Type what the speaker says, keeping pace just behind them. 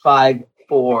5,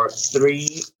 4,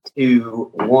 3,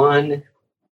 2, 1.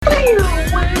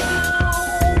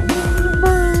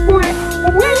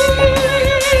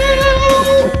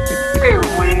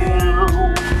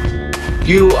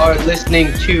 You are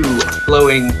listening to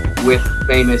Flowing with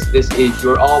Famous. This is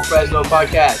your All Fresno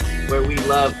podcast, where we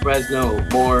love Fresno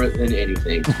more than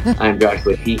anything. I'm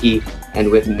Joshua Kiki,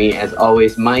 and with me, as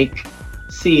always, Mike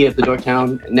C. of the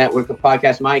Dorktown Network of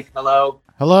Podcasts. Mike, hello.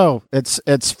 Hello.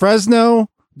 It's Fresno,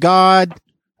 God,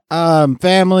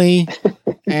 family,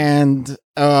 and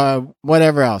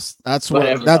whatever else. That's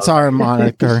our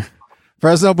moniker.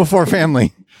 Fresno before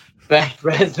family.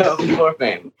 Fresno before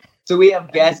family. So we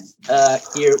have guests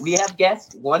here. We have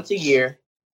guests once a year,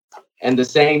 and the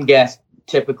same guest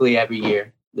typically every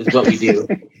year. This is what we do.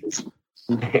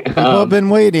 People have been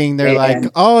waiting. They're like,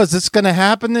 "Oh, is this going to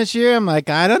happen this year?" I'm like,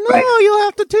 "I don't know. Right. You'll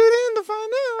have to tune in to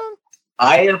find out."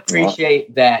 I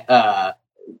appreciate that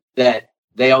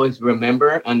they always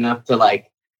remember enough to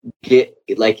hit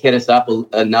us up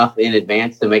enough in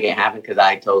advance to make it happen, because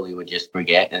I totally would just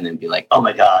forget and then be like, "Oh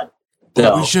my god!"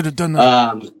 So we should have done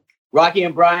that. Rocky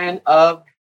and Brian of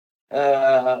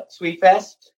Sweet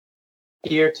Fest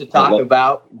here to talk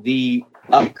about the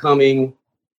upcoming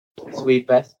Sweet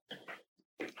Fest.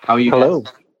 How are you guys?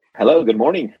 Hello. Good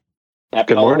morning.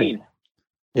 Happy Halloween. Morning.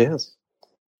 Yes.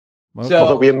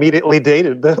 So we immediately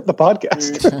dated the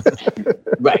podcast.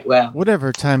 Right. Well,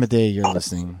 whatever time of day you're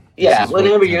listening. Yeah,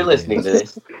 whenever you're listening to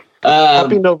this.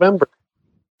 Happy November.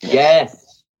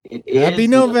 Yes. It is. Happy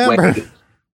November.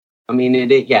 I mean,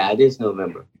 it is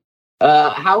November.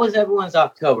 How was everyone's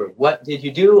October? What did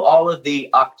you do? All of the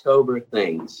October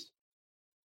things.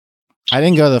 I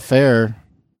didn't go to the fair.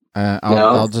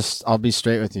 I'll be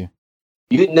straight with you.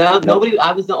 Nobody.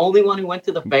 I was the only one who went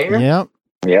to the fair. Yep.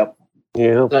 Yeah.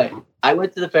 So I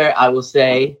went to the fair. I will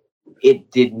say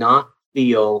it did not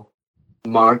feel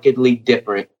markedly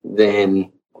different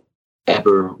than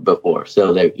ever before.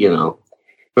 So that,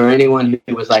 for anyone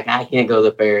who was like, I can't go to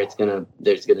the fair,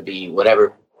 there's gonna be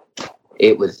whatever.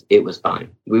 It was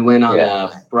fine. We went on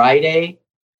a Friday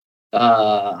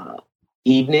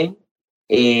evening,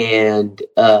 and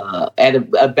at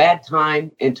a bad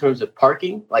time in terms of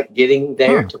parking, like getting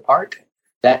there to park.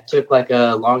 That took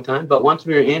a long time. But once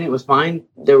we were in, it was fine.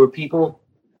 There were people.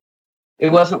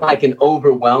 It wasn't like an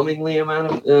overwhelmingly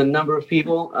number of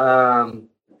people.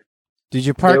 Did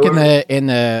you park in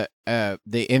the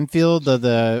infield of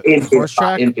the horse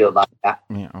track? Infield, like that.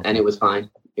 Yeah, okay. And it was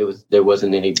fine. There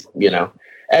wasn't any,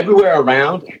 everywhere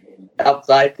around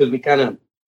outside, because we kind of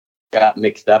got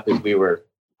mixed up as we were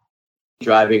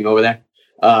driving over there.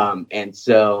 And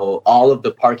so all of the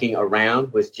parking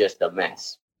around was just a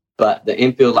mess. But the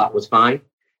infield lot was fine.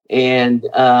 And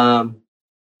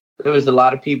there was a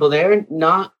lot of people there.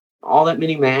 Not all that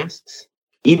many masks,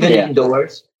 even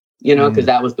indoors, because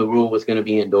that was the rule, was going to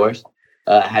be indoors.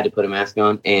 I had to put a mask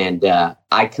on. And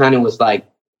I kind of was like,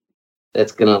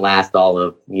 that's going to last all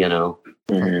of,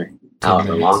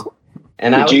 however long.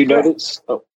 And did you notice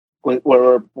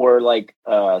were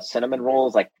cinnamon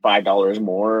rolls $5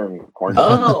 more and corn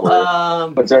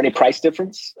dogs? Was there any price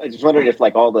difference? I just wondered if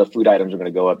all the food items are going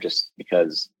to go up just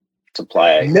because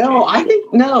supply. No, I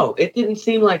think it didn't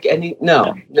seem like any.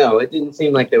 No, it didn't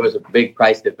seem like there was a big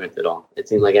price difference at all. It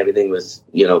seemed like everything was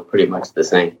pretty much the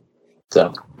same.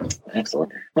 So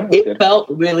excellent. It felt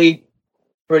really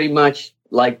pretty much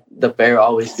like the fair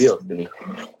always feels to me.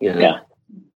 Yeah.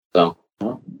 So.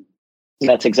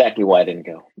 That's exactly why I didn't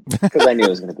go, because I knew it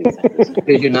was going to be that.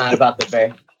 Because you're not about the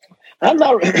fair. I'm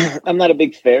not a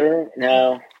big fair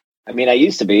now. I mean, I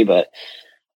used to be, but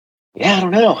I don't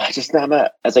know.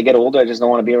 As I get older, I just don't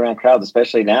want to be around crowds,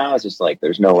 especially now. It's just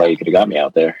there's no way you could have got me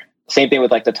out there. Same thing with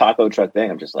the taco truck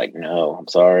thing. I'm just no, I'm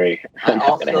sorry. Yeah.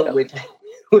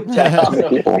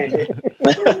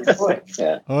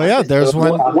 Oh yeah, there's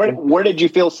one. Where did you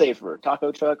feel safer,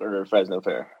 taco truck or Fresno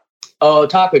Fair? Oh,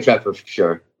 taco truck for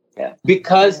sure. Yeah,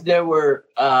 because there were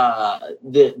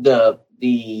the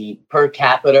per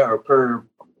capita or per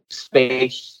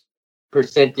space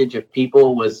percentage of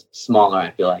people was smaller,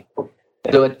 I feel like.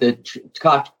 So at the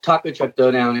taco truck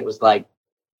throwdown, it was there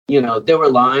were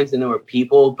lines and there were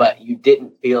people, but you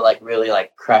didn't feel really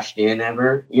crushed in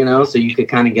ever, so you could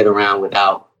kind of get around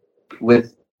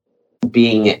with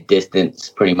being at distance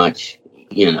pretty much,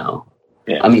 I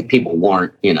mean, people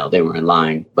weren't, they were in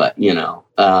line, but,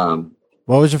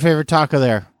 what was your favorite taco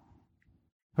there?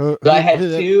 So I had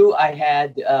two. I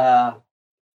had,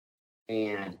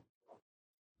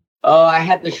 I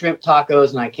had the shrimp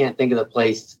tacos, and I can't think of the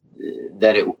place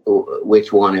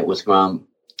which one it was from.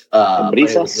 But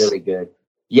it was really good.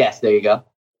 Yes, there you go.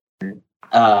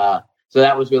 So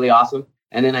that was really awesome.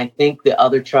 And then I think the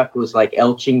other truck was like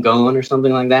El Chingon or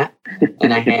something like that.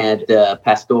 And I had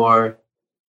Pastor,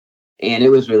 and it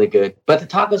was really good. But the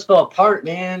tacos fell apart,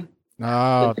 man.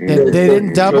 Oh, they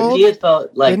didn't double? Tortillas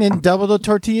felt like, they didn't double the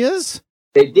tortillas?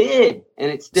 They did, and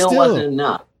it still wasn't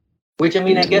enough. Which, I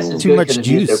mean, I guess is too good much because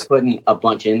juice. they're putting a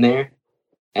bunch in there.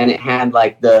 And it had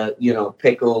like the,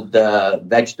 pickled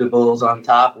vegetables on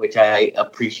top, which I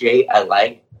appreciate. I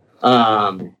like.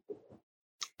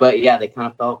 But yeah, they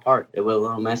kind of fell apart. They were a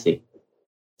little messy.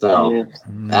 So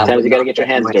sometimes you got to get your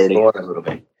hands dirty a little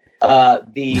bit.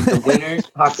 The winners,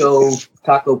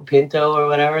 Taco Pinto or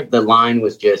whatever, the line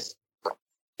was just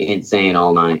insane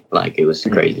all night. Like, it was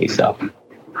crazy. So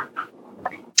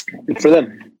good for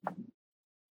them.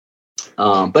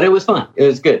 But it was fun. It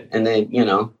was good. And then,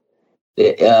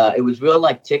 it was real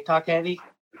like TikTok heavy.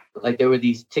 Like, there were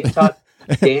these TikTok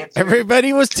dancers.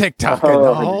 Everybody was TikToking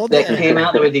the whole day. That came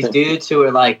out. There were these dudes who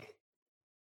were like,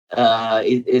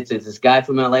 it's this guy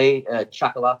from LA,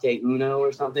 Chocolate Uno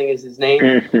or something is his name.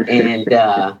 And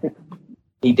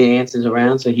he dances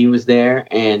around. So he was there,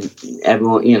 and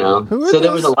everyone, so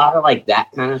there was a lot of like that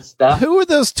kind of stuff. Who were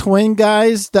those twin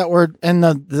guys that were in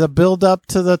the build up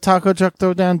to the taco truck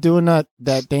throwdown doing that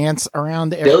dance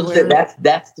around everywhere?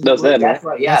 That's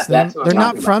right. Yeah, that's they're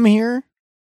not from here.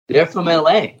 They're from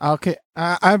LA. Okay,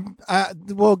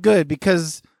 well, good,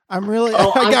 because I'm really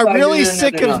I got really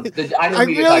sick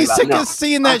of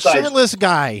seeing that shirtless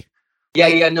guy.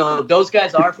 Yeah, no, those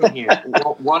guys are from here.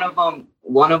 One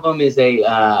of them is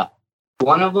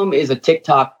a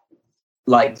TikTok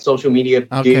like social media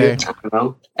dude, I don't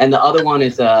know, and the other one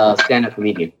is a stand-up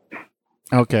comedian.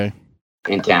 Okay,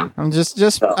 in town. I was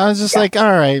just like,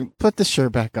 all right, put the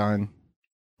shirt back on.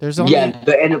 There's only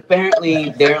and apparently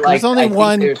they're like, there's only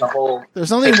one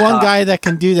guy that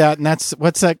can do that, and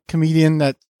what's that comedian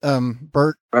that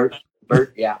Bert,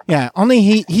 yeah, only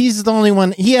he's the only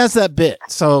one. He has that bit,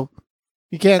 so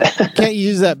you can't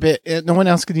use that bit. No one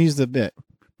else can use the bit.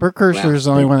 Bert Kreischer is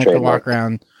the only one that can walk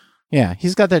around. Yeah,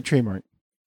 he's got that trademark.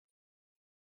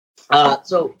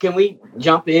 So can we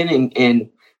jump in and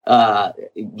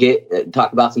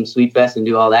talk about some Sweet Fest and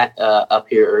do all that up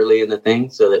here early in the thing,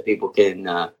 so that people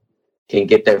can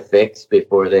get their fix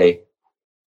before they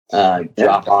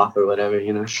drop off or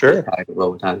whatever, Sure.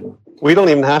 We don't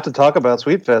even have to talk about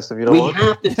Sweet Fest if you don't want. We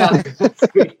have to talk about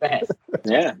Sweet Fest.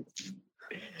 Yeah.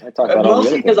 I talk about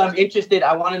mostly because I'm interested.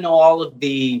 I want to know all of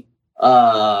the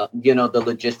the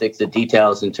logistics, the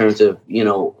details in terms of,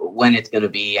 when it's going to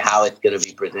be, how it's going to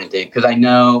be presented. Because I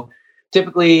know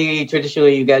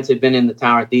traditionally, you guys have been in the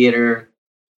Tower Theater.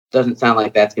 Doesn't sound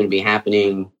like that's going to be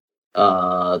happening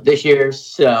this year.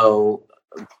 So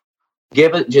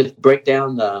just break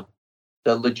down the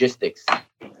logistics.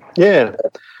 Yeah.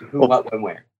 Who, what, when,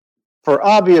 where. For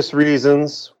obvious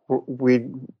reasons, we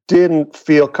didn't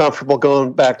feel comfortable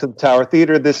going back to the Tower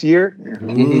Theater this year.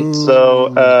 Mm-hmm.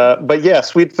 So, but yeah,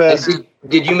 Sweet Fest.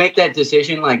 Did you make that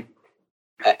decision, like,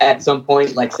 at some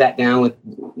point, like, sat down with,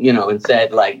 and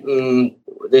said, like,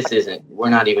 we're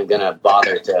not even going to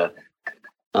bother to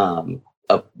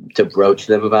broach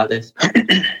them about this?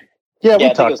 Yeah,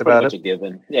 we talked about it.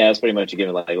 Yeah, it's pretty much a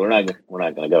given. Like, we're not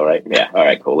going to go, right? Yeah, all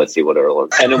right, cool. Let's see what it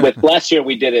looks. And then with last year,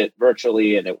 we did it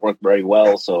virtually, and it worked very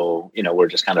well. So, we're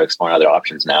just kind of exploring other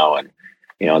options now. And,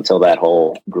 until that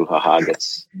whole brouhaha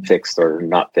gets fixed or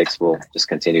not fixed, we'll just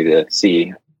continue to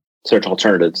search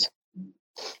alternatives,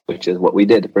 which is what we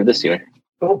did for this year.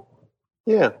 Cool.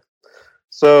 Yeah.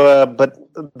 So, but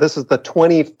this is the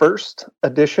 21st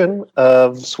edition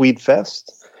of Sweet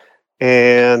Fest.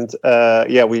 And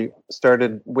we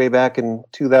started way back in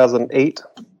 2008.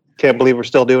 Can't believe we're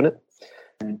still doing it.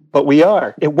 But we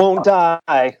are. It won't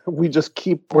die. We just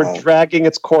we're dragging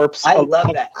its corpse. I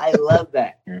love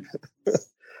that.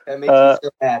 That makes me so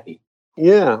happy.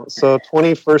 Yeah. So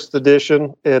 21st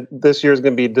edition. This year is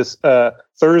going to be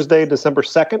Thursday, December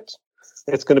 2nd.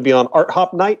 It's going to be on Art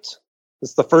Hop Night.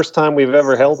 It's the first time we've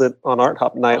ever held it on Art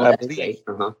Hop Night, I believe.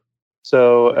 Uh-huh.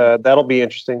 So that'll be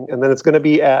interesting. And then it's going to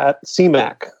be at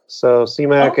CMAC. So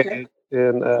CMAC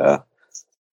in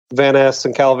Van Ness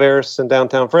and Calaveras in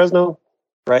downtown Fresno,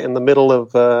 right in the middle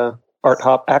of Art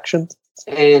Hop action.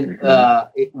 And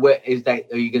what is that?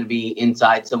 Are you going to be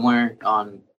inside somewhere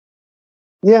on?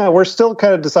 Yeah, we're still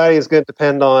kind of deciding. It's going to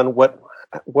depend on what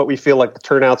we feel like the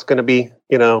turnout's going to be.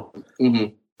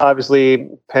 Mm-hmm. Obviously,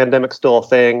 pandemic's still a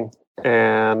thing,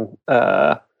 and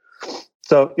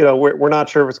so we're not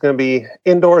sure if it's going to be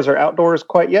indoors or outdoors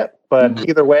quite yet. But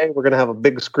either way, we're going to have a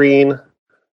big screen,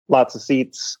 lots of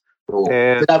seats. Cool.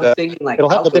 And I was thinking, like, it'll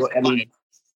have outdoor,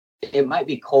 it might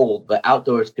be cold, but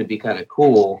outdoors could be kind of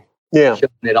cool. showing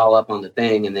it all up on the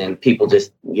thing, and then people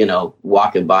just,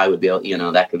 walking by would be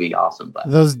able, that could be awesome. But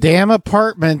those damn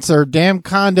apartments or damn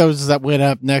condos that went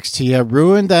up next to you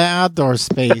ruined the outdoor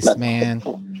space, man.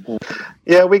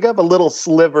 Yeah, we got a little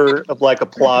sliver of like a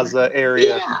plaza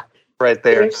area right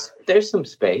there. There's some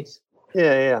space.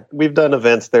 Yeah. We've done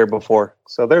events there before,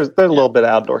 so there's a little bit of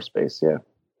outdoor space. Yeah,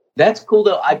 that's cool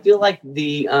though. I feel like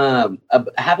the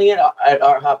having it at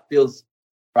Art Hop feels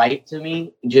right to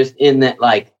me, just in that,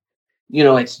 like,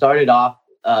 it started off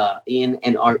in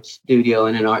an art studio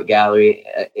in an art gallery,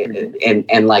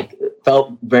 and like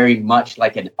felt very much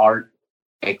like an art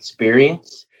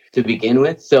experience to begin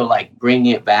with. So like bringing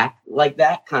it back like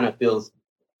that kind of feels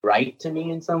right to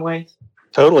me in some ways.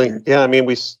 Totally. Yeah. I mean,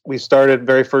 we started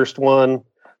very first and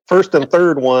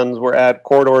third ones were at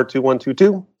Corridor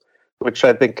 2122, which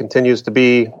I think continues to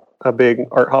be a big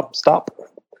Art Hop stop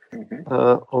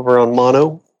over on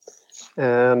Mono.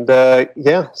 And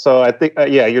so I think,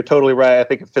 you're totally right. I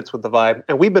think it fits with the vibe.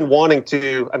 And we've been wanting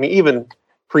to, I mean, even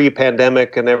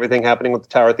pre-pandemic and everything happening with the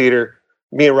Tower Theater,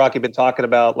 me and Rocky been talking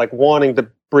about like wanting to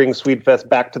bring Swedefest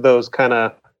back to those kind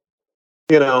of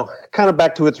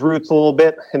back to its roots a little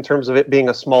bit in terms of it being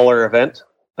a smaller event.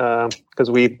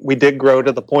 Because we did grow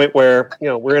to the point where,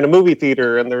 we're in a movie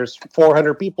theater and there's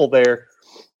 400 people there,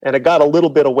 and it got a little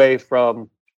bit away from,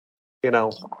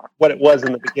 what it was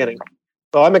in the beginning.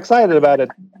 So I'm excited about it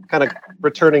kind of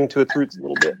returning to its roots a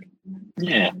little bit.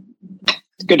 Yeah.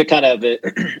 It's good to kind of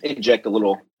inject a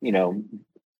little,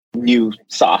 new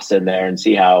sauce in there and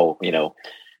see how,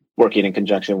 working in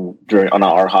conjunction on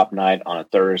our Hop night on a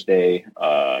Thursday,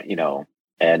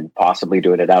 and possibly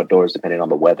doing it outdoors depending on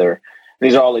the weather.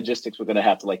 These are all logistics we're going to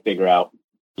have to figure out,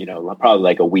 probably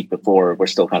like a week before. We're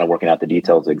still kind of working out the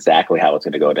details of exactly how it's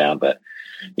going to go down. But,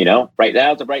 right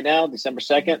now, December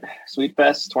 2nd,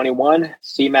 Swedefest 21,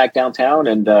 CMAC downtown,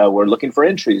 and we're looking for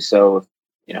entries. So,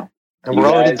 and we're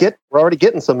already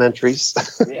getting some entries.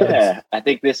 Yeah, I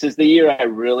think this is the year. I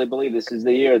really believe this is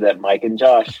the year that Mike and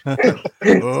Josh.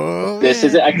 This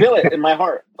is it. I feel it in my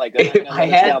heart. Like I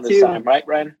had down this time, right,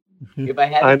 Brian? If I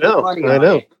had, I know.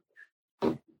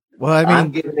 Well, I mean, I'm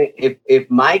giving it,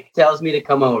 if Mike tells me to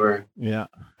come over,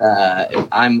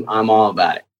 I'm all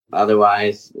about it.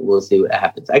 Otherwise, we'll see what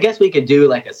happens. I guess we could do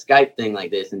like a Skype thing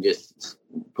like this and just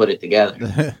put it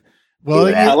together. Well,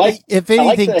 if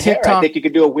anything, TikTok. I think you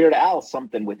could do a Weird Al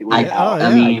something with Weird Al.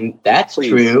 I mean, that's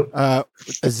true.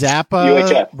 Zappa,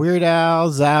 UHF. Weird Al,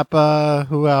 Zappa.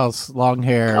 Who else? Long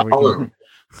hair. All of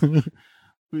them.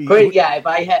 But yeah, if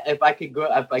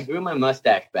I grew my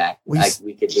mustache back,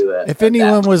 we could do a. If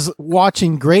anyone was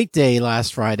watching Great Day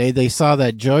last Friday, they saw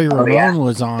that Joey Ramone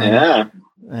was on. Yeah,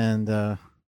 and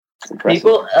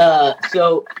people.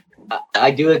 So I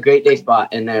do a Great Day spot,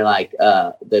 and they're like,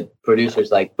 the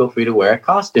producer's like, feel free to wear a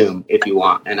costume if you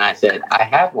want, and I said, I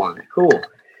have one, cool.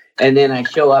 And then I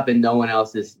show up and no one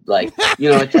else is like,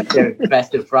 it's like their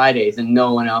festive Fridays and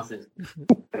no one else is.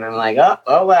 And I'm like,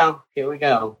 oh well, here we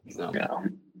go. So,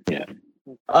 yeah.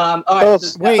 All right,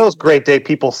 those Great Day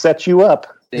people set you up.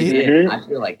 They did. I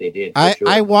feel like they did.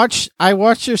 I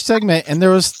watched your segment, and there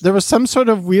was some sort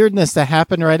of weirdness that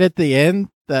happened right at the end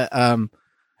that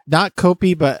not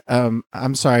Kopi, but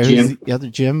I'm sorry, Jim. Who's the other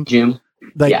Jim? Jim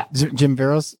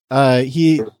Veros.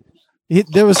 He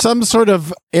there was some sort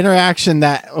of interaction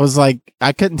that was like,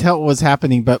 I couldn't tell what was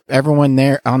happening, but everyone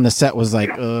there on the set was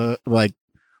like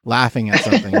laughing at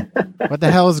something. What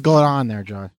the hell is going on there,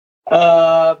 John?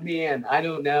 Man, I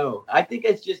don't know. I think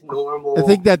it's just normal. I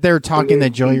think that they're talking to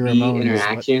Joey Ramone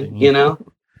interaction,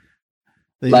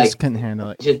 They just couldn't handle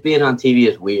it. Just being on TV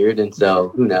is weird, and so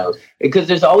who knows? Because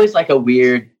there's always like a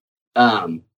weird,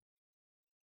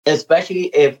 especially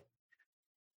if,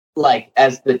 like,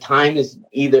 as the time is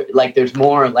either like there's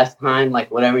more or less time,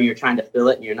 like whatever you're trying to fill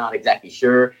it, and you're not exactly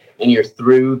sure, and you're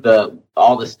through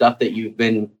all the stuff that you've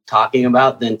been talking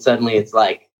about, then suddenly it's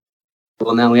like,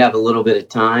 well, now we have a little bit of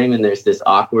time, and there's this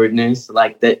awkwardness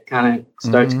like that kind of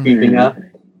starts creeping up.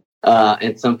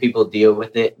 And some people deal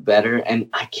with it better. And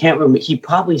I can't remember. He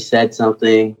probably said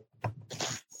something.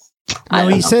 No,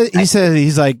 he said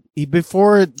he's like,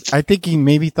 before, I think he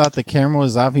maybe thought the camera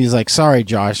was off. He's like, sorry,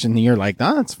 Josh. And you're like,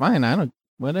 no, it's fine. I don't,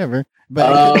 whatever.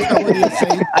 But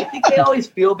I think they always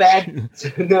feel bad.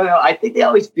 No, I think they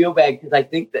always feel bad because I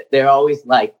think that they're always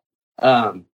like,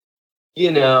 that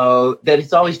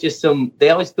it's always just they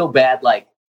always feel bad. Like,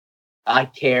 I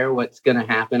care what's going to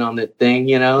happen on the thing,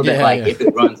 if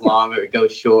it runs long or it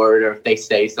goes short, or if they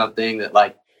say something that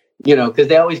because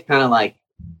they always kind of like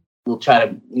will try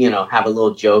to, have a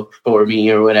little joke for me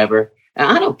or whatever. And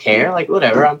I don't care, like,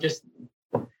 whatever. I'm just,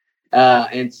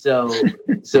 And so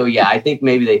yeah, I think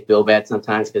maybe they feel bad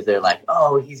sometimes because they're like,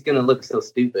 oh, he's gonna look so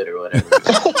stupid or whatever.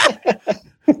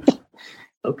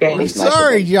 Okay, I'm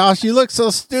sorry, Josh. You look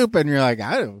so stupid. And you're like,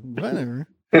 I don't, whatever.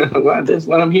 Well, that's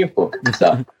what I'm here for.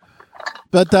 So,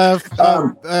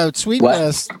 but Sweet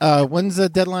Fest, when's the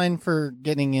deadline for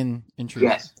getting in entries?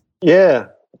 Yes. Yeah,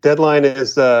 deadline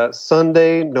is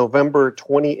Sunday, November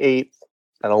 28th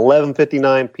at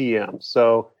 11:59 p.m.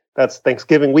 So that's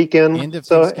Thanksgiving weekend.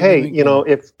 So hey, weekend. You know,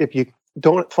 if you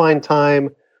don't find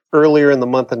time earlier in the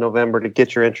month of November to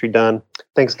get your entry done,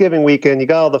 Thanksgiving weekend, you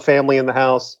got all the family in the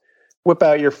house. Whip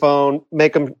out your phone,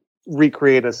 make them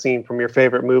recreate a scene from your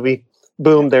favorite movie.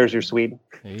 Boom, there's your Swede.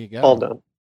 There you go. All done.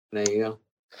 There you go.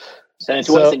 Send it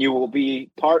to us and you will be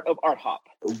part of Art Hop.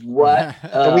 What?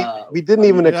 We didn't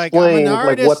even explain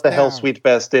what the hell Sweet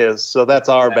Fest is, so that's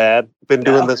our bad. Been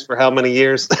doing this for how many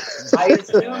years? I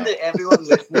assume that everyone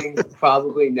listening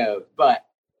probably knows, but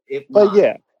if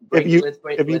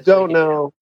you don't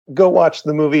know, go watch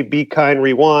the movie Be Kind,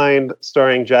 Rewind,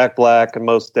 starring Jack Black and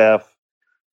Mos Def.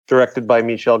 Directed by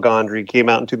Michel Gondry, came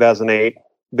out in 2008,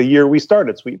 the year we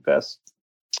started Sweet Fest,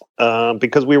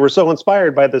 because we were so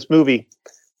inspired by this movie,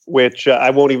 which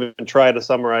I won't even try to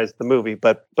summarize the movie,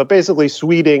 but basically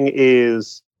Sweeting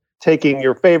is taking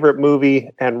your favorite movie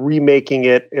and remaking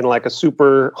it in like a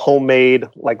super homemade,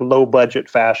 like low budget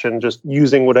fashion, just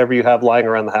using whatever you have lying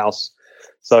around the house.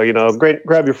 So, you know,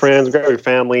 grab your friends, grab your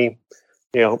family,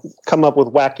 you know, come up with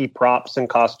wacky props and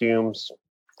costumes.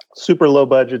 Super low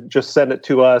budget, just send it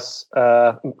to us.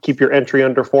 Keep your entry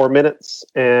under 4 minutes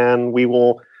and we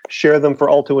will share them for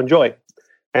all to enjoy.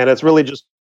 And it's really just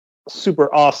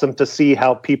super awesome to see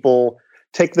how people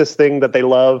take this thing that they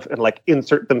love and like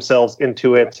insert themselves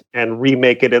into it and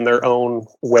remake it in their own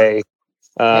way.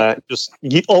 Just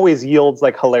always yields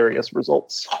like hilarious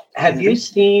results. Have you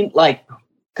seen like,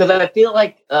 because I feel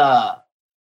like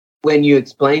when you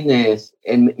explain this,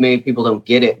 and maybe people don't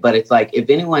get it, but it's like,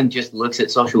 if anyone just looks at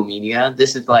social media,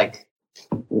 this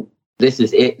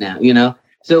is it now, you know?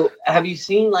 So have you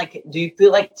seen, like, do you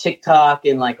feel like TikTok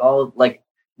and like all like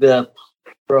the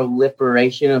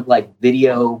proliferation of like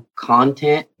video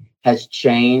content has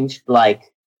changed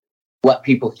like what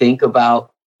people think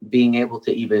about being able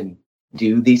to even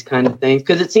do these kind of things?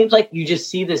 Because it seems like you just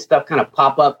see this stuff kind of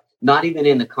pop up, not even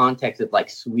in the context of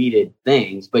like sweeted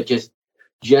things, but just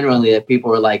generally that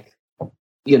people are like,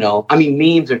 you know, I mean,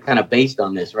 memes are kind of based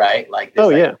on this, right? Like,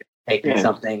 this, taking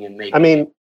something and making. I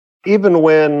mean, even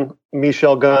when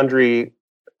Michel Gondry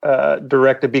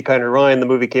directed Be Kind, Rewind, the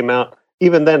movie came out,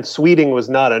 even then Sweeting was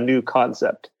not a new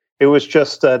concept. It was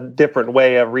just a different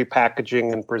way of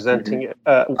repackaging and presenting it,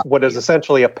 what is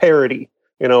essentially a parody,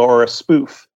 you know, or a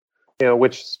spoof, you know,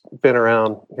 which has been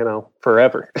around, you know,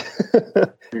 forever.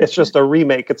 It's just a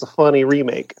remake. It's a funny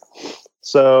remake.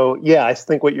 So, yeah, I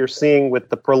think what you're seeing with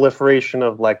the proliferation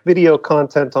of like video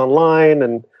content online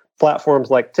and platforms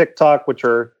like TikTok, which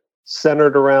are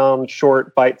centered around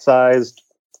short, bite-sized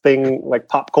thing like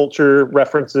pop culture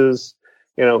references,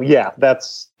 you know,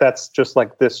 that's just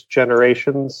like this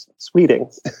generation's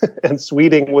Sweeting. And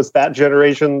Sweeting was that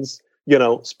generation's, you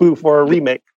know, spoof or a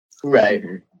remake. Right.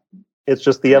 It's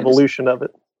just the evolution of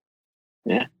it.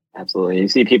 Yeah, absolutely. You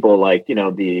see people like, you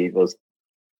know,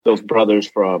 those brothers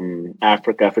from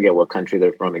Africa. I forget what country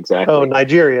they're from exactly. Oh,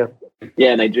 Nigeria.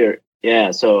 Yeah, Nigeria. Yeah.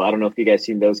 So I don't know if you guys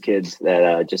seen those kids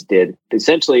that just did.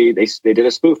 Essentially, they did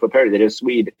a spoof, a parody. They did a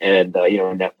Swede, and you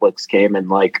know, Netflix came and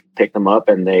like picked them up,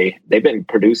 and they've been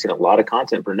producing a lot of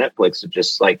content for Netflix,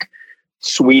 just like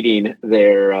sweeting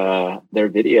their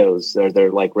videos,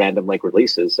 their like random like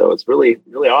releases. So it's really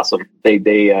awesome.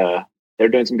 They're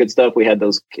doing some good stuff. We had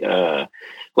those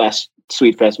last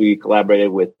Sweet Fest. We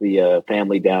collaborated with the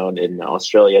family down in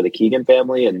Australia, the Keegan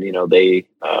family, and you know they've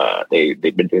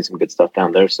been doing some good stuff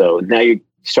down there. So now you're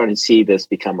starting to see this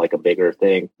become like a bigger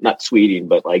thing, not sweeting,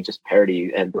 but like just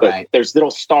parody. And but there's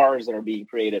little stars that are being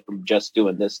created from just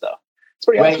doing this stuff. It's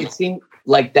pretty awesome. It seemed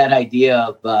like that idea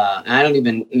of I don't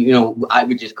even, you know, I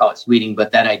would just call it sweeting,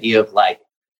 but that idea of like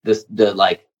the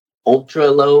like ultra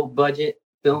low budget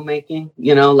filmmaking,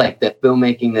 you know, like that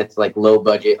filmmaking that's like low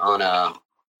budget on a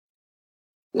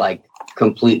like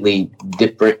completely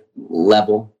different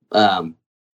level.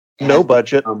 No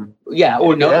budget.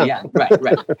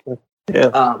 Right.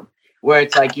 Yeah. Where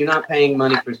it's like you're not paying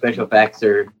money for special effects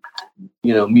or,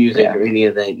 you know, music or any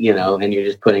of that, you know, and you're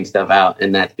just putting stuff out,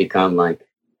 and that's become like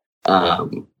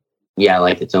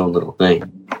like its own little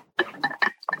thing.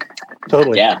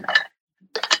 Totally. Yeah.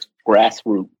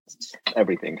 Grassroots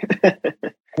everything.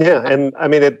 Yeah, and I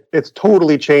mean it's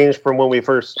totally changed from when we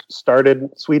first started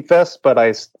Sweet Fest, but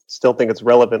I still think it's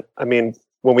relevant. I mean,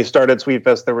 when we started Sweet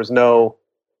Fest, there was no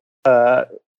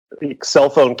cell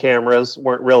phone cameras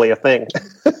weren't really a thing.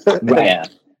 Right.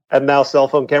 And now cell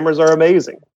phone cameras are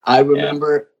amazing. I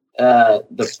remember one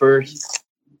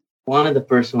of the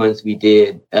first ones we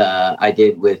did. I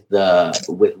did with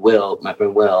Will, my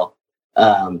friend Will.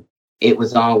 It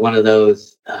was on one of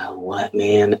those.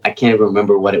 I can't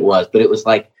remember what it was, but it was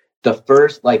like the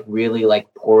first like really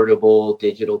like portable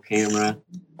digital camera.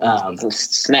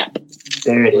 Snap.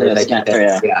 There it is.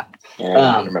 Yeah.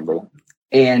 I remember.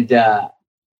 And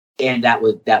that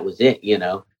was it, you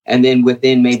know. And then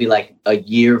within maybe like a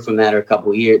year from that, or a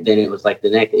couple of years, then it was like the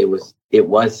next. It was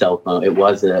cell phone. It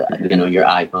was your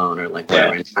iPhone or like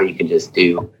whatever. And so you can just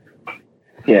do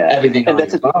everything on your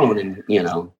phone, and you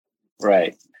know.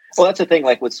 Right. Well, that's the thing.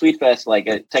 Like with SweetFest, like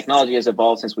technology has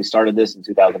evolved since we started this in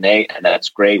 2008, and that's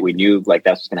great. We knew like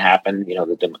that's what's going to happen. You know,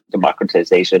 the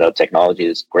democratization of technology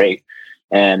is great.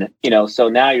 And, you know, so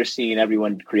now you're seeing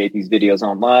everyone create these videos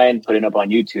online, put it up on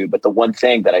YouTube. But the one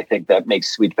thing that I think that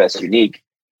makes SweetFest unique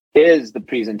is the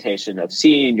presentation of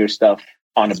seeing your stuff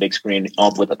on a big screen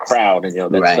with a crowd. And, you know,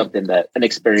 that's something an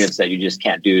experience that you just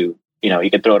can't do. You know, you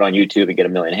can throw it on YouTube and get a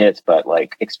million hits, but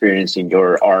like experiencing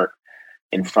your art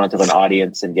in front of an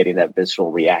audience and getting that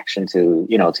visceral reaction to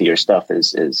your stuff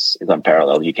is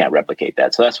unparalleled. You can't replicate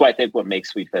that. So that's why I think what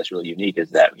makes SweetFest really unique is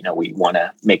that, you know, we want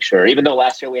to make sure, even though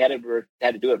last year we had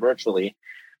to do it virtually,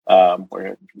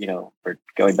 we're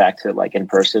going back to like in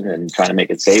person and trying to make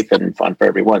it safe and fun for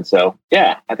everyone. So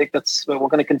yeah, I think we're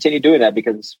going to continue doing that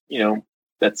because, you know,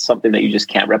 that's something that you just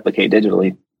can't replicate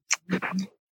digitally.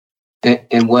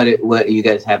 And what you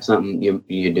guys have something,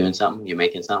 you're doing something, you're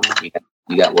making something,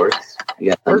 you got works,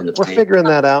 we're figuring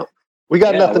that out. We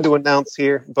got nothing to announce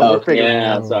here, but we're figuring it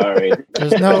out. Sorry.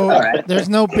 There's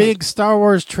no big Star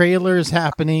Wars trailers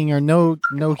happening, or no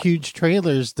huge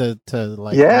trailers to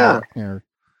like to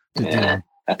do.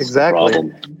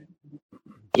 Exactly.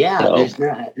 There's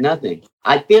nothing.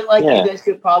 I feel like you guys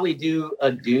could probably do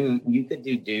a Dune. You could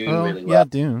do Dune really well. Yeah,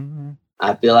 Dune.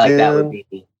 I feel like that would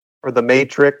be. Or The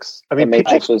Matrix. I mean,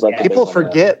 Matrix was like people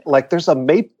forget, like, there's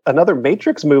another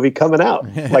Matrix movie coming out,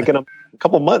 like in a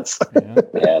couple months. Yeah,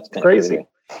 it's crazy.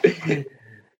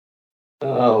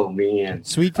 Oh, man.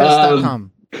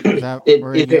 Sweetfest.com. Is that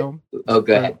where you go? Oh,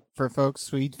 go ahead. For folks,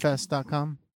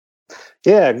 sweetfest.com.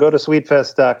 Yeah, go to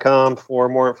sweetfest.com for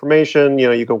more information. You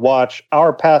know, you can watch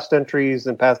our past entries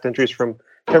and past entries from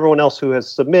everyone else who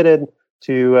has submitted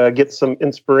to get some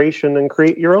inspiration and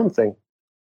create your own thing.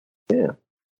 Yeah.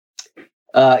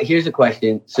 Here's a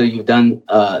question. So you've done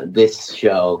this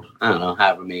show, I don't know,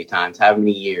 however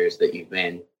many years that you've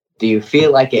been. Do you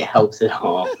feel like it helps at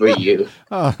all for you?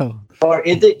 Or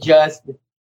is it just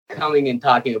coming and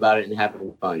talking about it and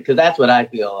having fun? Because that's what I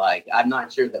feel like. I'm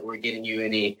not sure that we're getting you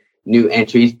any new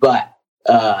entries, but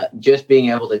just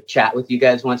being able to chat with you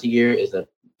guys once a year is a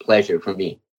pleasure for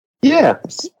me. Yeah.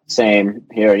 Same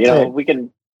here. You know, we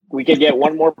can get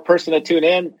one more person to tune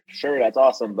in. Sure, that's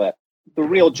awesome, but the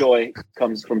real joy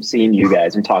comes from seeing you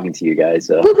guys and talking to you guys.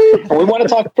 And we want to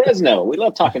talk Fresno. We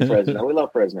love talking Fresno. We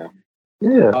love Fresno.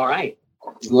 Yeah. All right.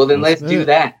 Well, then let's do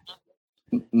that.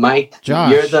 Mike,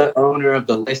 Josh, you're the owner of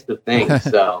the list of things.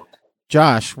 So,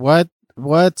 Josh, what's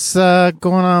going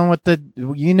on with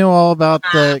all about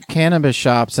the cannabis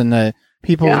shops and the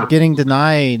people getting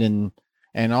denied and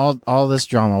all this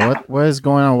drama? What is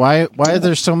going on? Why are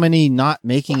there so many not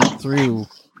making it through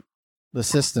the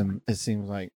system? It seems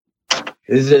like.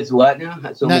 Is it what now?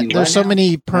 There's so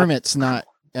many permits not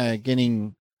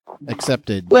getting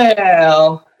accepted.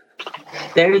 Well,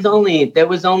 there were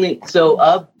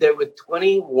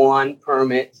 21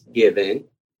 permits given,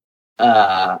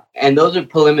 and those are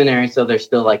preliminary, so they're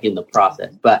still like in the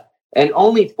process. And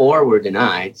only 4 were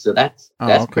denied, so that's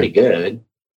pretty good.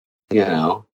 You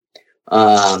know,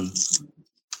 I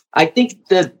think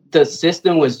the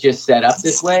system was just set up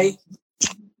this way,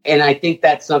 and I think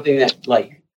that's something that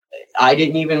like. I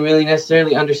didn't even really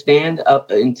necessarily understand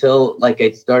up until like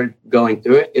I started going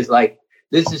through it. Is like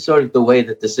this is sort of the way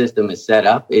that the system is set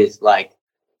up. Is like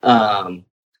the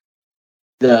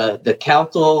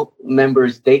council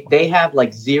members they have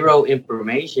like zero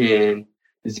information,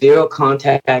 zero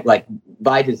contact like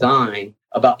by design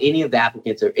about any of the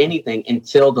applicants or anything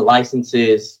until the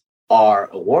licenses are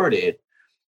awarded,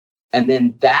 and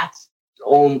then that's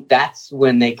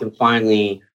when they can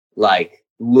finally like.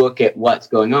 Look at what's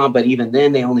going on, but even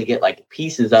then they only get like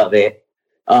pieces of it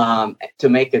to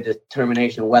make a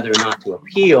determination whether or not to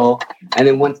appeal. And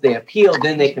then once they appeal,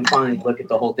 then they can finally look at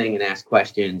the whole thing and ask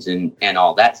questions and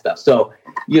all that stuff. So,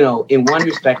 you know, in one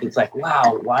respect, it's like,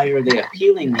 wow, why are they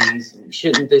appealing these?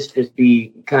 Shouldn't this just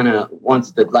be kind of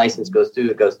once the license goes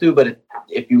through, it goes through? But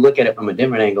if you look at it from a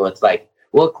different angle, it's like,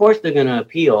 Well, of course they're going to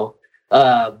appeal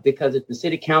because if the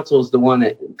city council is the one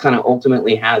that kind of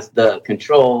ultimately has the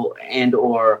control and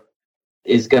or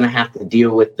is going to have to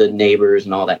deal with the neighbors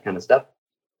and all that kind of stuff,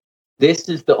 this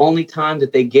is the only time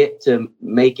that they get to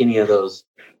make any of those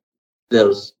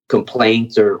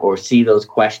complaints or see those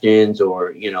questions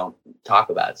or, you know, talk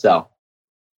about it. So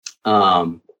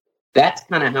that's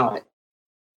kind of how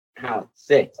it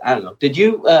sits. I don't know. Did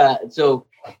you, the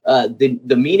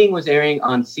meeting was airing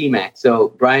on CMAX. So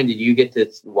Brian, did you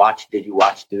watch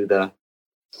through the?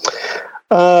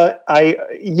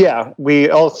 We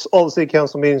all the city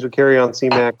council meetings would carry on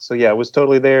CMAX. So yeah, it was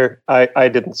totally there. I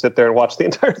didn't sit there and watch the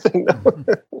entire thing. No.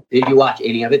 Did you watch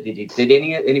any of it? Did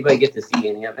anybody get to see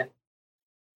any of it?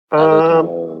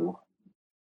 I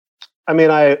mean,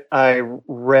 I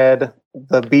read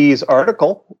the Bee's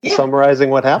article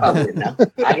summarizing what happened.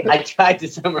 I tried to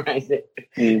summarize it.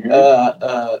 Mm-hmm.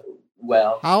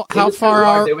 Well, how far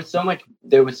are there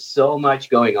was so much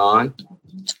going on.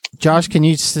 Josh, can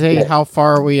you say how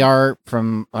far we are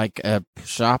from like a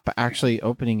shop actually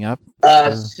opening up?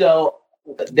 So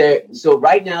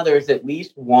right now there's at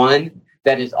least one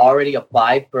that is already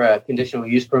applied for a conditional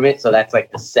use permit. So that's like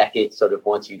the second sort of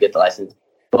once you get the license,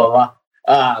 blah,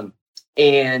 blah.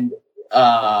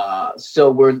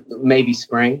 So we're maybe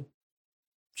spring.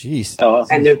 Jeez. Oh,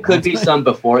 and there could be some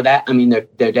before that. I mean,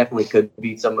 there definitely could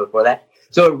be some before that.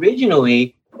 So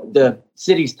originally the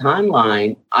city's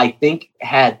timeline, I think,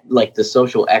 had like the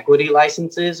social equity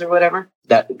licenses or whatever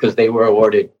that because they were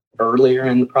awarded earlier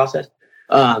in the process.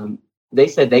 They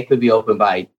said they could be open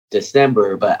by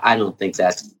December, but I don't think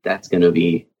that's going to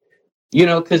be, you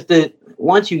know, because the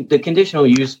conditional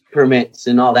use permits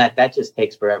and all that just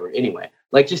takes forever anyway.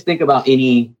 Like just think about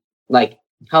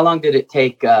how long did it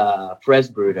take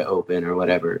Fresbrew to open or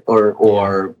whatever,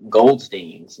 or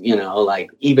Goldstein's, you know, like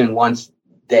even once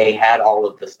they had all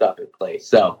of the stuff in place.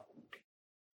 So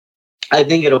I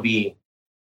think it'll be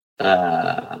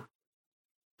a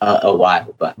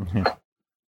while, but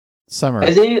summer.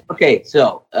 Okay,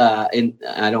 so and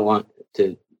I don't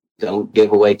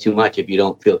give away too much if you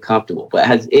don't feel comfortable. But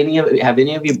have any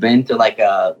of you been to like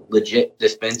a legit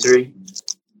dispensary?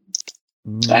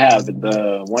 I have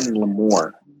the one in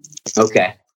Lemoore.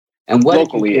 Okay, and what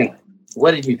locally? Did you think?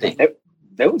 What did you think? It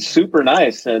was super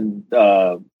nice, and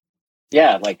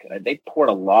like they poured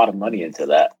a lot of money into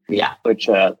that. Yeah, which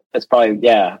that's probably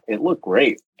it looked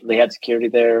great. They had security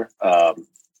there.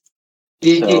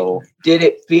 Did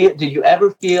you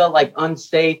ever feel like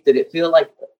unsafe? Did it feel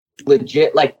like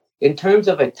legit? Like in terms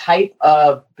of a type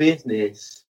of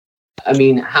business, I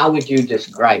mean, how would you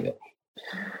describe it?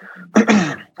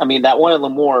 I mean, that one in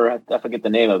Lemoore, I forget the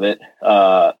name of it,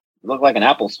 looked like an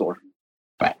Apple store.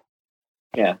 Right.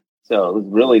 Yeah. So it was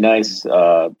really nice.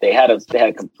 They had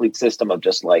a complete system of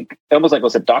just like, almost like it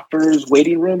was a doctor's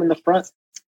waiting room in the front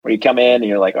where you come in and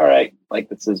you're like, all right, like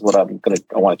this is what I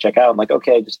want to check out. I'm like,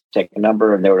 okay, just take a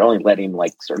number. And they were only letting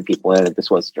like certain people in. This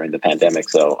was during the pandemic.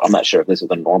 So I'm not sure if this is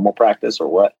a normal practice or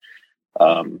what.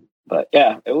 But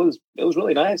yeah, it was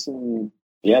really nice. And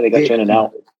yeah, they got you in and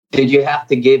out. Did you have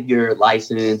to give your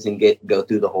license and go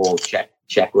through the whole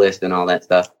checklist and all that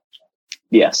stuff?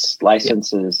 Yes,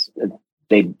 licenses. Yeah.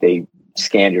 They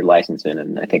scanned your license in,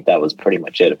 and I think that was pretty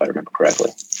much it, if I remember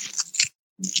correctly.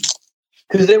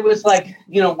 Because there was like,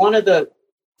 you know, one of the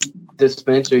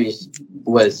dispensaries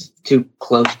was too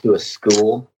close to a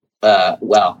school.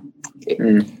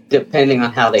 Depending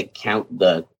on how they count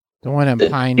the one in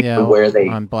Pinedale where they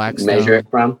on Blackstone. Measure it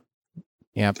from.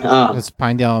 Yeah, because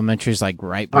Pinedale Elementary is like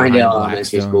right behind Pinedale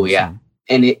Elementary School. Yeah,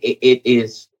 and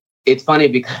it's funny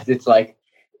because it's like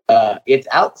it's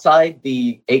outside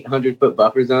the 800-foot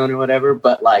buffer zone or whatever,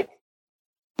 but like,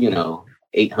 you know,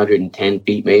 810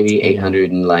 feet, maybe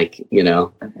 800 and like, you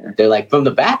know, they're like from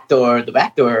the back door,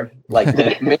 like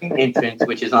the main entrance,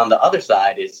 which is on the other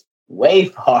side, is way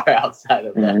far outside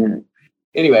of that. Mm-hmm.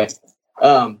 Anyway,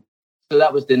 so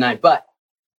that was denied, but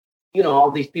you know,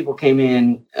 all these people came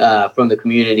in from the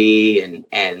community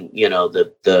and you know,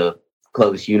 the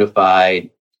Clovis Unified.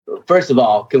 First of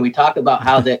all, can we talk about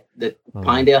how that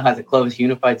Pinedale has a Clovis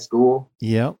Unified School?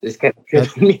 Yep. This kept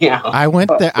tripping me out. I went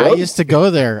there. I used to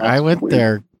go there. That's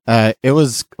weird. There. It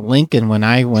was Lincoln when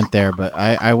I went there, but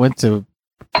I went to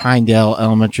Pinedale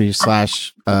Elementary /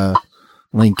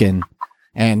 Lincoln.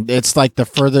 And it's like the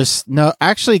furthest. No,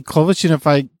 actually, Clovis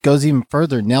Unified goes even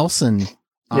further. Nelson.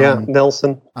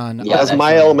 Nelson. That's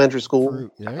my elementary school.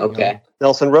 Okay.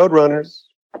 Nelson Roadrunners.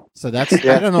 So that's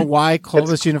I don't know why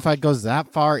Clovis Unified goes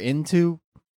that far into.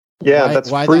 Yeah, that's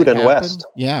Fruit and West.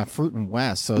 Yeah, Fruit and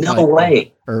West. So no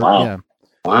way. Wow. Yeah.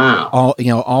 Wow.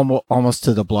 Almost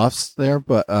to the Bluffs there,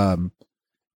 but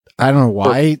I don't know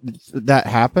why that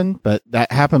happened, but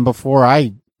that happened before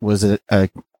I was a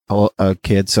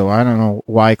kid. So I don't know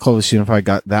why Clovis Unified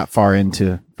got that far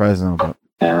into Fresno. But.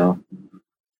 Yeah.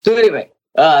 So anyway,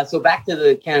 so back to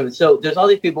the cannabis. So there's all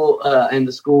these people in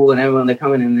the school and everyone, they're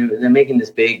coming and they're making this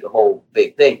big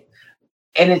thing.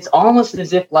 And it's almost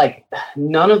as if like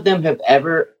none of them have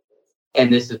ever,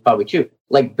 and this is probably true,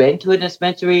 like been to a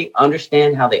dispensary,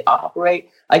 understand how they operate.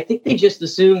 I think they just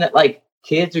assume that like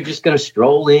kids are just going to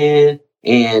stroll in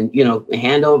and, you know,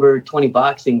 hand over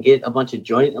 $20 and get a bunch of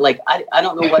joints. Like, I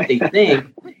don't know what they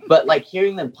think, but like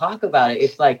hearing them talk about it,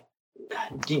 it's like,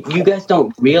 you guys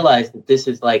don't realize that this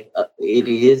is like, it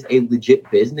is a legit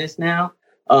business now.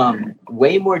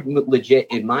 Way more legit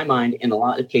in my mind in a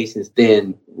lot of cases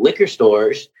than liquor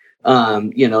stores,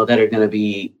 you know, that are going to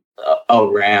be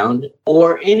around,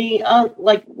 or any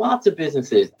like lots of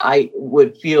businesses I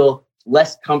would feel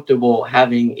less comfortable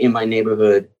having in my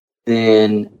neighborhood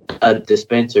than a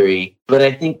dispensary. But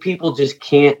I think people just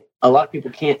can't, a lot of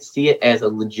people can't see it as a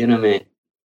legitimate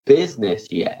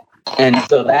business yet. And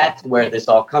so that's where this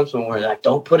all comes from, where like,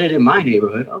 don't put it in my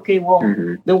neighborhood. Okay, well,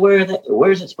 then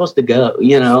where is it supposed to go?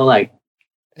 You know, like,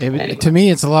 anyway. To me,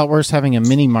 it's a lot worse having a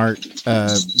mini mart,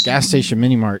 gas station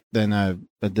mini mart than a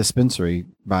dispensary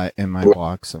in my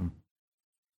block. So,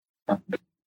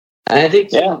 I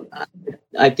think,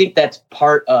 I think that's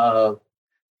part of,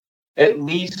 at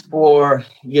least for,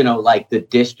 you know, like the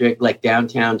district, like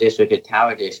downtown district and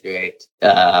Tower district.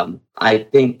 I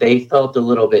think they felt a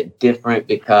little bit different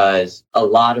because a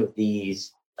lot of the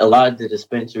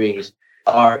dispensaries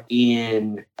are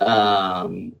in,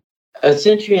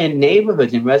 essentially in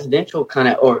neighborhoods, in residential kind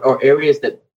of, or areas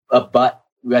that abut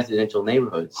residential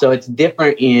neighborhoods. So it's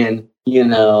different in, you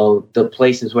know, the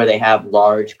places where they have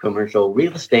large commercial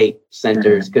real estate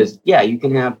centers, because you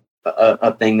can have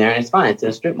a thing there and it's fine. It's in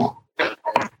a strip mall.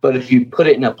 But if you put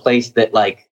it in a place that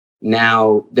like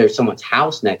now there's someone's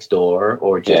house next door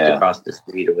or just across the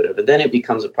street or whatever, then it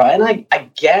becomes a problem. And I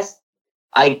guess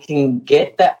I can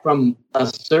get that from a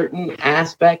certain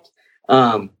aspect.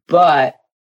 But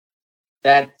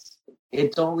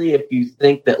it's only if you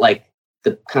think that like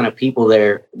the kind of people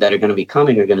there that are going to be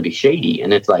coming are going to be shady.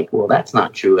 And it's like, well, that's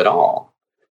not true at all.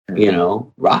 You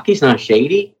know, Rocky's not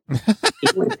shady.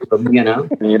 You know,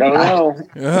 you don't know.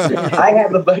 I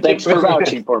have a bunch. Thanks for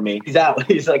vouching for me. He's out.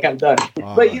 He's like, I'm done.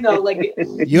 But you know, like,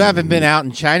 you haven't been out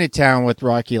in Chinatown with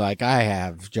Rocky like I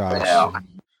have, Josh.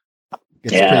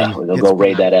 We'll go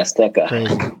raid that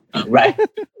Azteca. Right.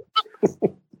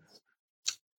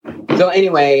 So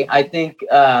anyway, I think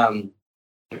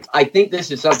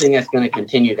this is something that's going to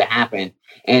continue to happen.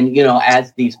 And, you know,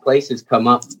 as these places come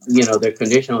up, you know, their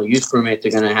conditional use permits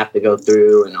are going to have to go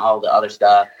through and all the other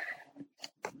stuff.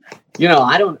 You know,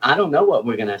 I don't know what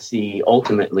we're going to see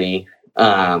ultimately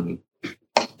in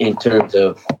terms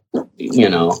of, you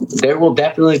know, there will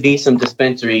definitely be some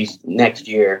dispensaries next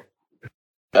year.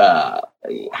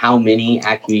 How many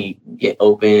actually get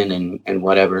open and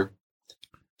whatever.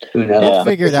 Who knows? We'll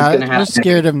figure it out. We're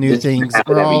scared of new things.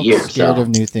 We're all scared of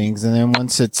new things. And then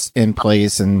once it's in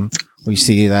place and we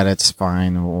see that it's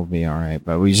fine, we'll be all right.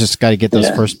 But we just got to get those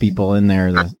first people in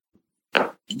there to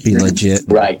be legit.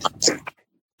 Right.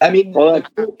 I mean,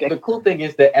 the cool thing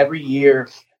is that every year,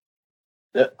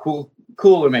 cool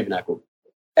or maybe not cool,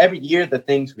 every year the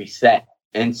things reset.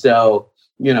 And so,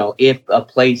 you know, if a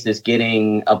place is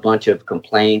getting a bunch of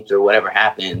complaints or whatever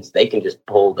happens, they can just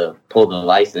pull the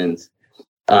license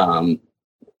the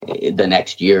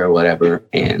next year or whatever,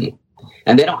 and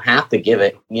they don't have to give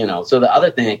it, you know. So the other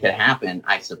thing that could happen,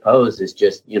 I suppose, is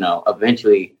just, you know,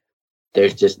 eventually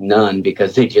there's just none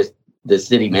because the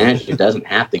city manager doesn't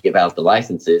have to give out the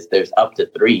licenses. There's up to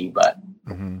 3, but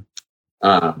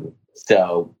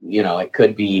so, you know, it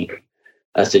could be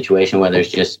a situation where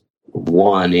there's just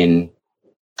one in,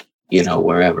 you know,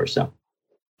 wherever. So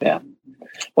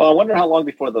well, I wonder how long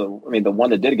before the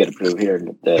one that did get approved here,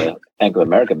 the Bank of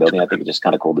America building, I think it's just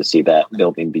kind of cool to see that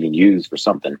building being used for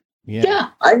something.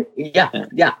 I think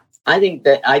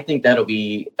that'll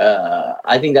be,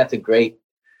 I think that's a great,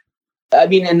 I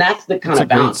mean, and that's the kind of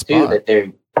balance too that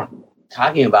they're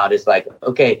talking about is like,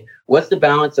 okay, what's the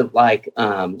balance of like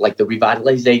the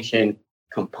revitalization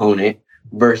component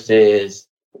versus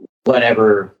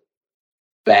whatever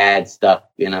bad stuff,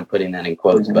 and I'm putting that in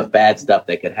quotes, but bad stuff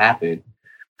that could happen.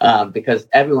 Because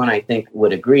everyone, I think,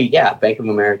 would agree, Bank of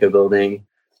America building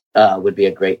would be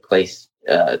a great place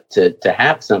to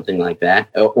have something like that.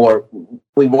 Or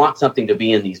we want something to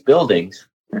be in these buildings.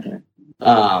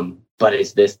 But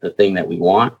is this the thing that we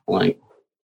want? Like,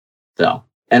 so,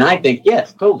 and I think,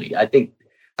 yes, totally. I think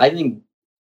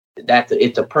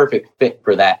it's a perfect fit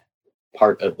for that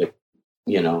part of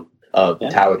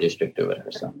Tower District or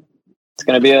whatever. So it's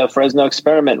going to be a Fresno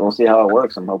experiment. We'll see how it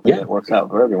works. I'm hoping it works out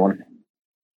for everyone.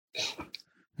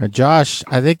 Josh,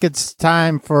 I think it's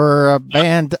time for a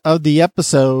band of the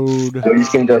episode. We're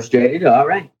just going to go straight into it. All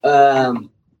right.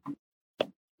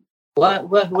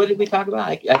 What did we talk about?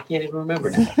 I can't even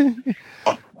remember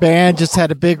now. Band just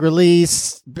had a big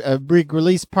release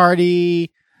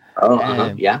party.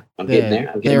 Oh, yeah. I'm getting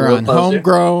there. They're on closer.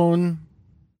 Homegrown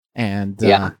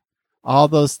and all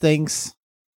those things.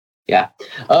 Yeah.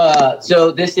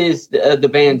 So this is the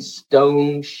band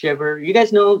Stone Shiver. You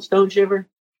guys know Stone Shiver?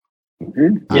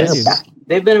 Mm-hmm. Yes. Yeah.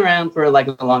 They've been around for like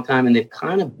a long time, and they've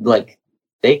kind of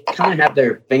have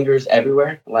their fingers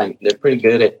everywhere. Like they're pretty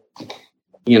good at,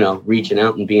 reaching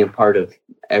out and being part of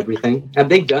everything. Have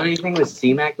they done anything with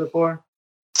CMAC before?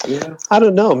 I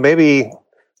don't know. Maybe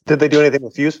did they do anything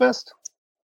with Fuse Fest?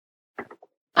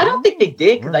 I don't think they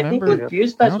did, because I think when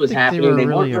Fuse Fest was happening, they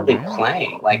weren't really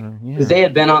playing. Because they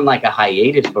had been on like a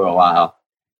hiatus for a while.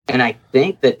 And I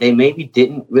think that they maybe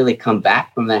didn't really come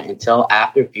back from that until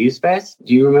after Fuse Fest.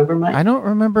 Do you remember, Mike? I don't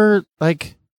remember.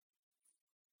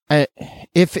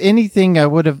 If anything, I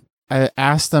would have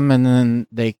asked them, and then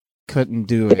they couldn't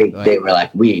do it. They were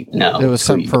like, no. There was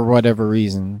something for whatever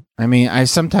reason. I mean, I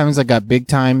got big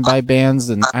time by bands,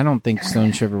 and I don't think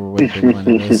Stone Shiver would have been one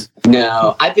of those.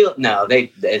 No,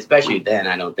 they, especially then,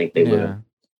 I don't think they would have.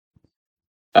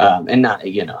 And not,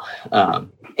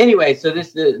 anyway, so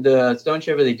this, the Stone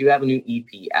Shiver, they do have a new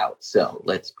EP out, so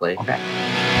let's play a track.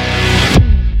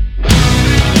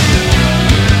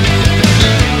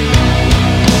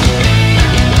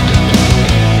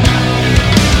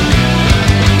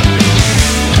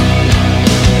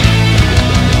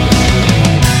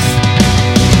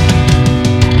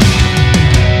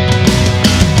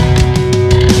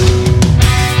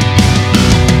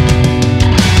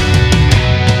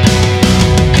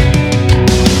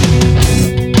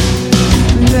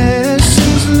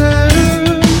 Lessons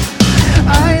learned.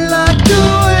 I like the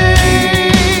way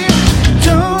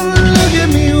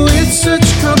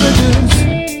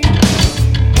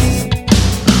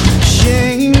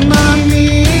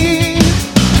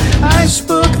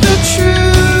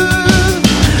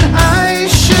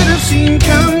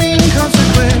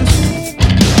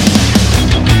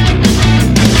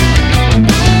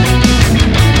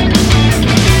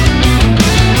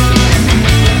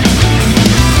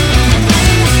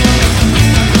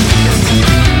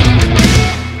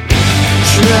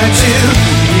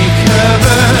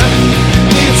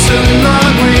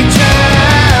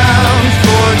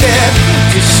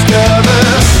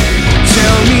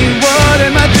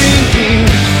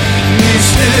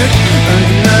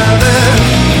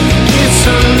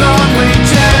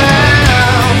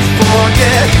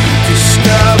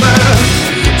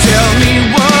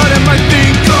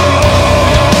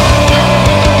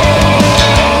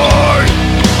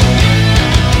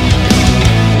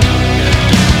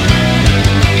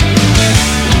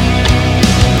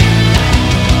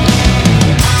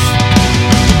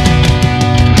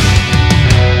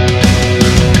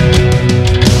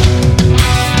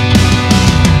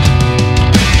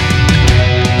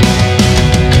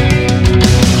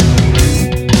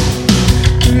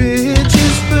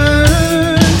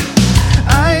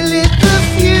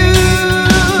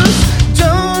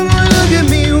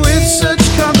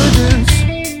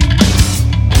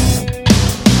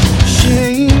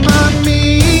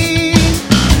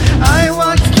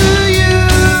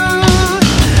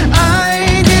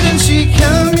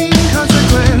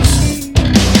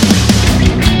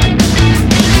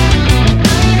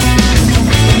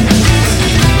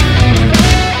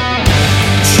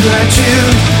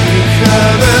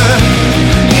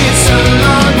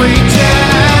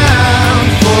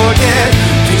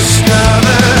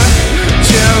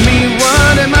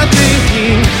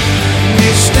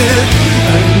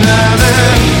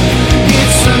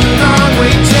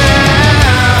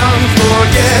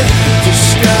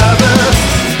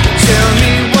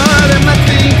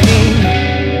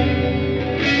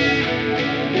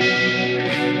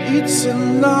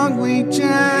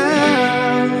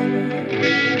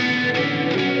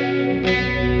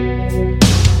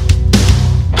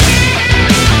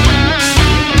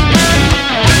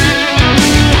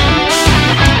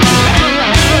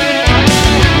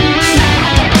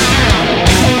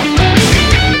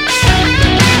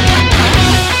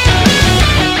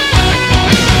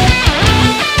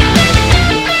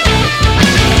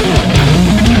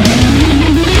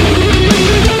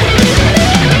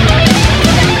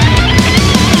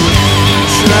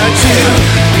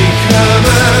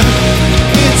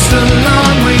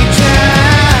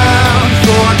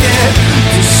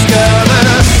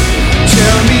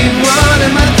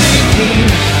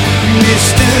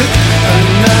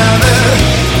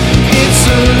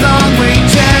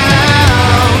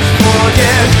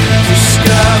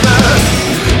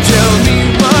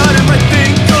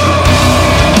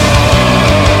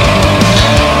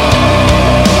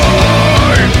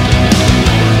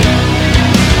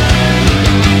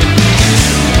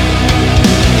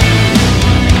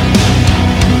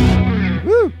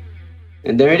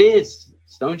there it is.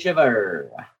 Stone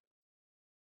Shiver.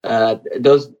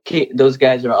 Those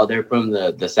guys are all, they're from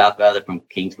the South Valley, from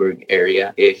Kingsburg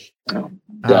area ish. So,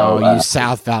 you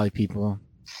South Valley people.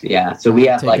 Yeah, so we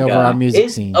have take like over our music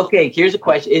scene. Okay, here's a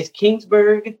question: is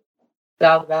Kingsburg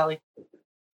South Valley?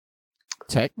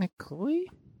 Technically,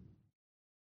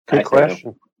 good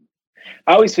question.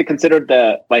 I always considered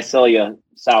the Visalia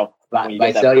South.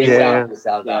 Visalia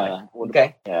South Valley.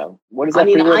 Okay. Yeah. What is that? I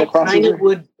mean, I kind of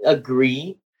would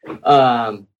agree.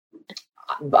 I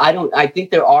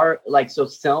think there are like, so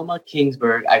Selma,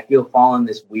 Kingsburg, I feel fall in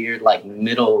this weird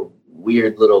little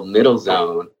middle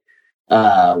zone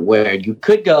where you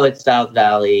could go at South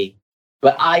Valley,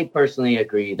 but I personally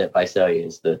agree that Visalia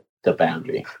is the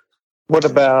boundary. What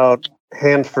about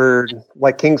Hanford,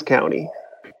 like Kings County?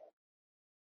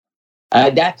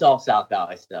 That's all South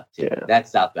Valley stuff too. Yeah. That's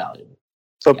South Valley.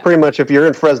 So pretty much if you're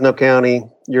in Fresno County,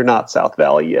 you're not South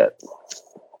Valley yet.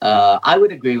 I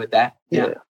would agree with that.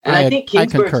 Yeah. And I think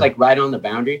Kingsburg's like right on the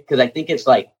boundary, because I think it's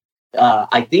like,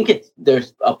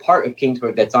 there's a part of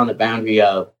Kingsburg that's on the boundary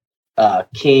of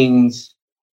Kings,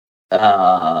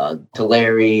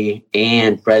 Tulare,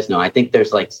 and Fresno. I think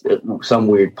there's like some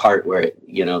weird part where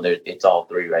it's all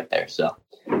three right there. So,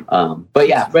 but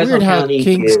yeah, Fresno County.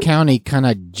 Kings County kind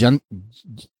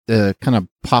of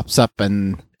pops up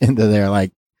and into there,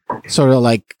 like sort of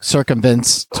like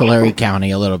circumvents Tulare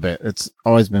County a little bit. It's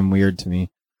always been weird to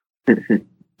me.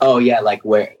 Oh yeah, like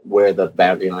where the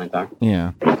boundary lines are.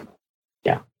 Yeah.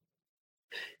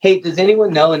 Hey, does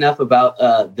anyone know enough about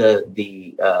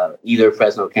the either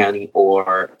Fresno County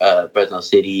or Fresno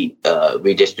City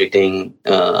redistricting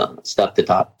stuff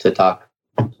to talk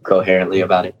coherently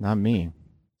about it? Not me.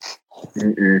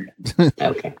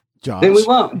 Okay. Josh. Then we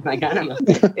won't. Like, I don't know.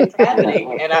 It's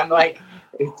happening, and I'm like,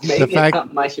 maybe it's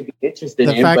something I should be interested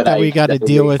in. The fact that we got to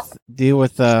deal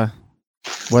with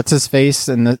what's his face,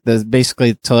 and the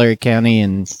basically Tulare County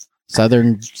and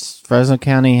Southern Fresno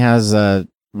County has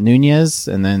Nunez,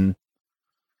 and then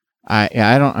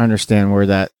I don't understand where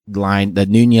that line, the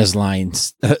Nunez line,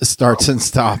 starts and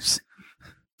stops.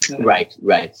 Right.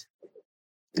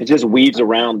 It just weaves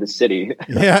around the city.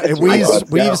 Yeah, it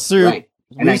weaves through. Right.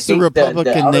 And I think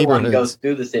Republican the other neighborhoods. one goes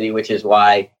through the city, which is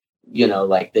why,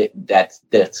 like that's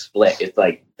split. It's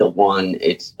like the one,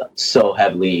 it's so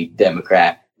heavily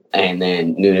Democrat, and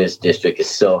then Nunez district is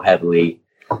so heavily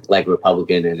like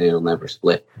Republican, and it'll never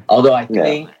split. Although I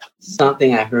think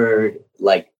something I heard,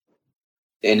 like,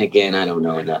 and again, I don't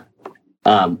know enough,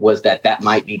 was that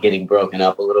might be getting broken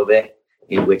up a little bit,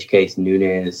 in which case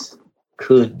Nunez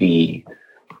could be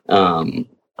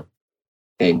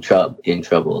in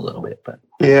trouble a little bit. But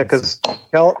yeah, because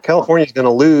California's going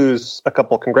to lose a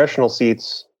couple congressional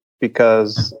seats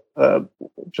because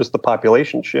just the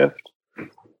population shift.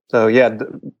 So yeah,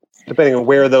 depending on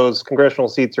where those congressional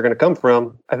seats are going to come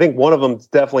from, I think one of them is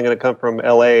definitely going to come from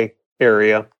LA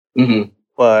area. Mm-hmm.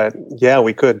 But yeah,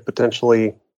 we could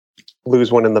potentially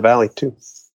lose one in the Valley too.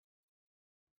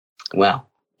 Wow,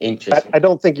 interesting. I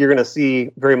don't think you're going to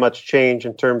see very much change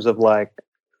in terms of like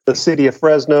the city of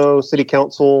Fresno, city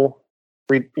council,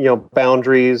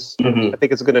 boundaries. Mm-hmm. I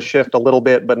think it's going to shift a little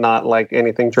bit, but not like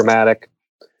anything dramatic.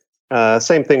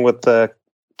 Same thing with the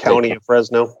county of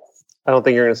Fresno. I don't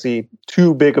think you're going to see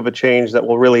too big of a change that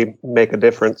will really make a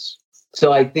difference.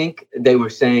 So I think they were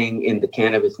saying in the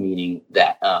cannabis meeting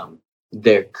that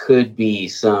there could be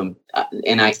some,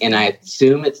 and I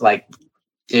assume it's like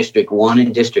District 1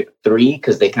 and District 3,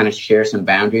 because they kind of share some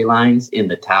boundary lines in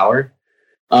the tower.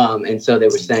 And so they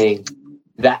were saying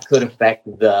that could affect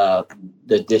the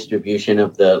distribution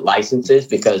of the licenses,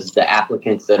 because the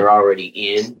applicants that are already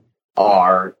in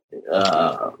are,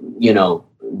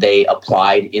 they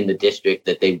applied in the district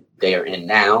that they are in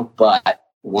now. But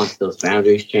once those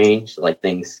boundaries change, like,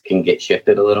 things can get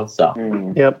shifted a little. So,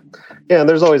 Yep. Yeah. And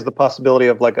there's always the possibility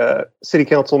of like a city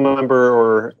council member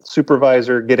or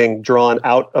supervisor getting drawn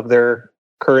out of their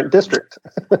current district.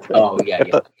 Oh, yeah.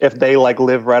 If they like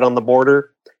live right on the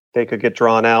border, they could get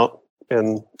drawn out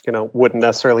and, wouldn't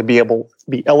necessarily be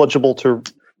eligible to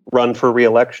run for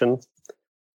re-election.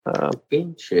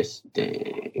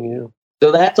 Interesting. Yeah.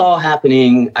 So that's all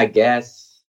happening, I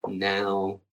guess,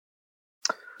 now-ish.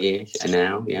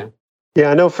 Now, yeah. Yeah,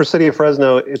 I know for City of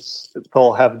Fresno,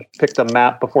 they'll have picked a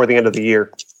map before the end of the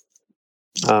year.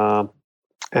 And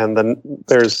then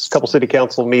there's a couple city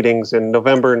council meetings in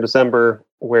November and December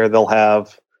where they'll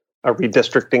have a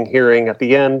redistricting hearing at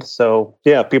the end. So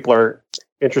yeah, people are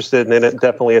interested in it,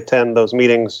 definitely attend those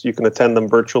meetings. You can attend them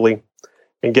virtually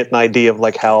and get an idea of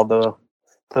like how the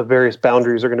various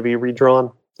boundaries are going to be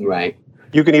redrawn. Right.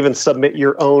 You can even submit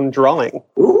your own drawing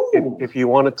if you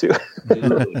wanted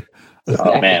to.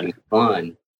 Oh man,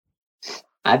 fun.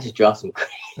 I just draw some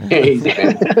crazy.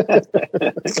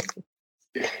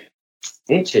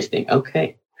 Interesting.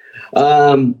 Okay.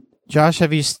 Josh,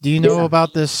 do you know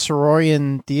about this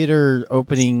Saroyan Theater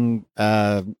opening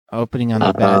on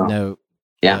a bad note?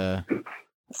 Yeah.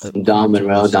 Don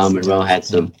Monroe had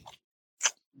some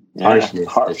harshness.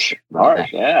 Harsh.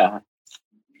 Yeah.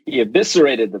 He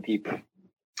eviscerated the people.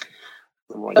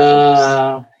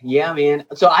 Yeah, man.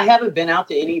 So I haven't been out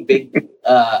to any big,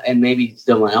 and maybe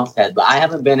someone else has, but I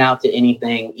haven't been out to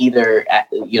anything either at,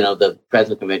 the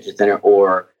Fresno Convention Center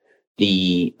or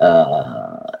the,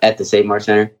 at the Save Mart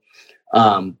Center.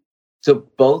 So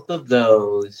both of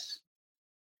those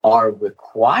are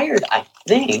required, I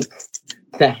think,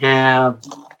 to have,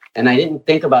 and I didn't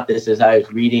think about this as I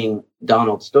was reading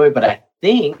Donald's story, but I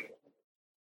think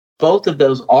both of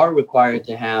those are required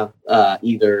to have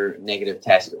either negative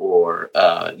test or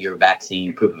your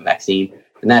vaccine, proof of vaccine.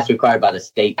 And that's required by the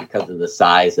state because of the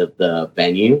size of the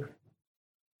venue.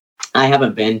 I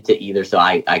haven't been to either, so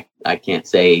I can't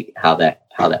say how that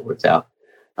works out.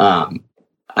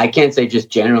 I can't say just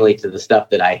generally to the stuff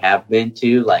that I have been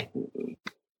to, like,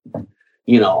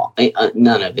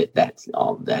 none of it. That's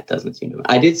all. That doesn't seem to.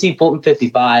 I did see Fulton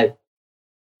 55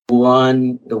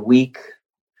 the week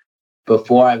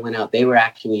before I went out. They were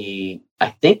actually, I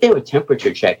think they were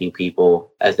temperature checking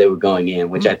people as they were going in,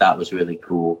 which I thought was really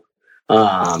cool.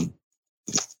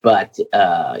 But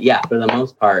yeah, for the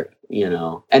most part,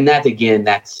 and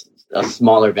that's a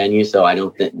smaller venue, so I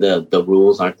don't think the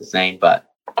rules aren't the same. But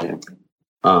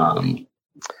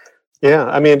yeah,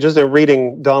 I mean, just in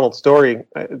reading Donald's story,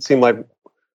 it seemed like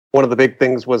one of the big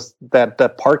things was that the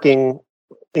parking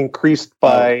increased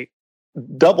by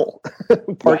double.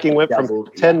 Parking went from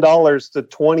 $10 to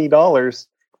 $20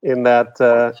 in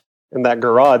that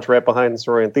garage right behind the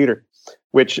Saroyan Theater,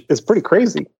 which is pretty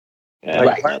crazy. Yeah,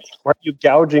 why are you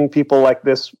gouging people like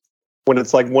this when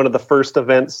it's like one of the first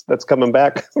events that's coming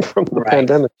back from the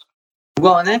pandemic?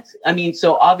 Well, and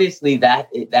so obviously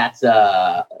that's that's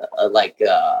not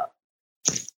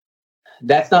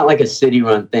like a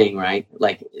city-run thing, right?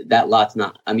 Like that lot's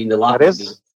not. I mean, the lot that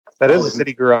is a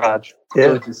city garage. Yeah,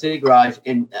 so it's a city garage,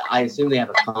 and I assume they have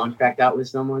a contract out with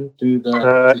someone through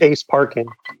the Ace Parking.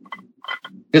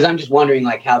 Because I'm just wondering,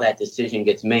 like, how that decision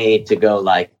gets made to go,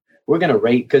 like, we're going to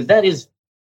rate, because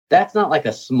that's not like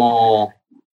a small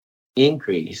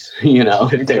increase,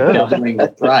 if they're doubling the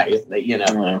price,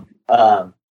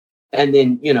 and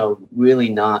then really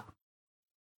not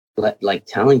like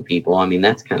telling people. I mean,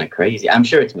 that's kind of crazy. I'm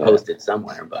sure it's posted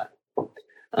somewhere, but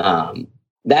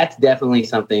that's definitely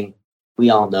something we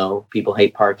all know. People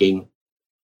hate parking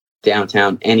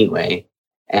downtown anyway,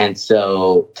 and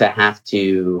so to have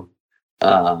to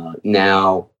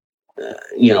now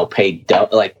pay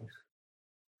like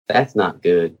that's not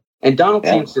good. And Donald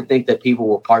seems to think that people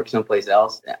will park someplace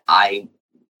else. I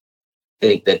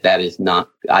think that is not.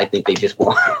 I think they just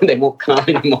won't come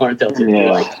anymore until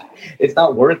like it's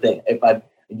not worth it.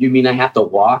 You mean I have to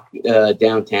walk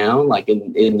downtown like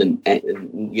in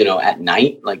at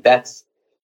night? Like that's.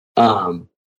 I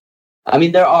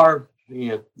mean, there are.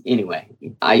 Anyway,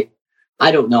 I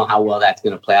don't know how well that's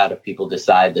going to play out if people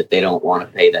decide that they don't want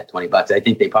to pay that $20. I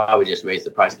think they probably just raised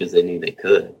the price because they knew they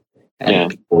could.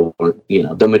 And people,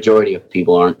 the majority of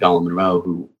people aren't Donald Monroe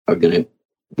who are going to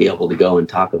be able to go and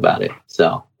talk about it.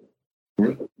 So,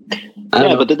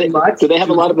 but do they have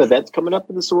a lot of events coming up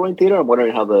in the Saroyan Theater? I'm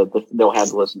wondering how they'll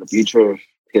handle this in the future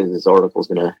because this article is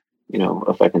going to,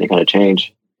 affect any kind of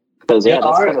change. Because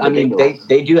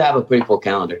they do have a pretty full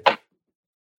calendar.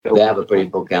 They have a pretty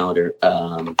full calendar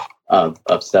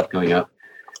of stuff coming up.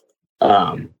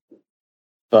 But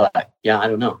yeah, I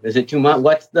don't know. Is it too much?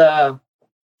 What's the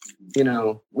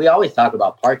we always talk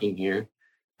about parking here.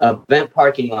 Event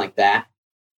parking like that.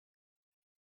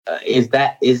 Is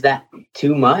that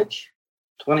too much?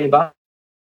 $20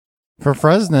 for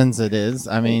Fresnans, it is.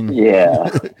 I mean, yeah.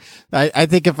 I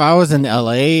think if I was in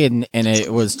LA and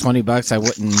it was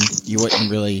 $20, you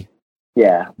wouldn't really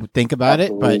think about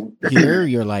absolutely. It. But here,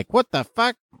 you're like, what the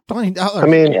fuck, $20? I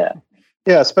mean,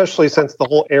 yeah, especially since the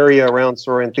whole area around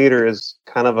Saroyan Theater is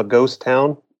kind of a ghost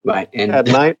town, right? And at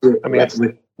night, I mean, it's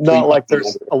not like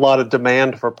there's a lot of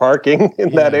demand for parking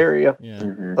in that area. Yeah.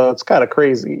 So it's kind of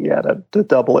crazy, to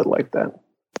double it like that.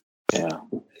 Yeah.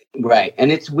 Right.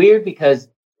 And it's weird because,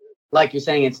 like you're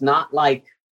saying, it's not like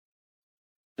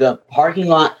the parking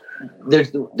lot,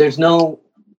 there's no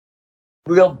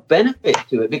real benefit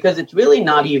to it because it's really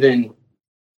not even,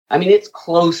 I mean, it's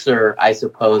closer, I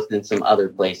suppose, than some other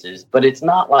places, but it's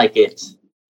not like it's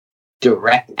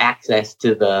direct access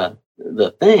to the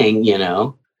thing,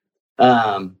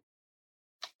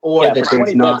 or yeah, that for there's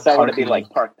 $20 not I want to be parking. like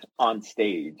parked on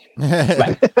stage.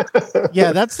 Right.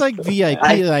 Yeah, that's like VIP.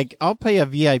 Like I'll pay a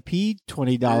VIP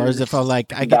 $20 if I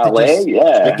get Ballet, to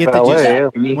yeah. I get Ballet,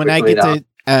 to yeah. just when I get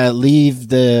to leave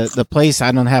the place,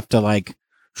 I don't have to like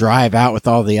drive out with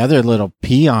all the other little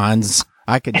peons.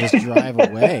 I could just drive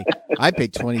away. I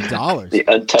paid $20. The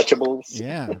Untouchables.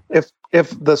 Yeah.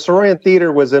 If the Soroyan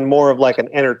Theater was in more of like an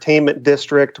entertainment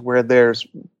district where there's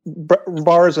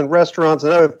bars and restaurants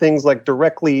and other things like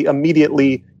directly,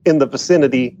 immediately in the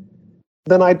vicinity,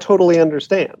 then I totally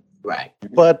understand. Right.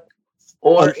 But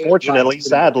if, unfortunately, like,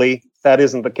 sadly, that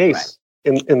isn't the case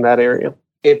in that area.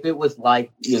 If it was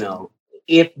like,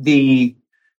 if the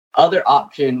other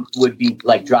option would be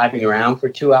like driving around for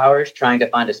 2 hours trying to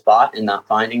find a spot and not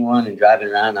finding one, and driving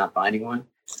around not finding one,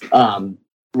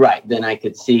 right, then I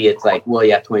could see it's like, well,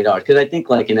 yeah, $20. Because I think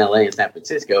like in LA and San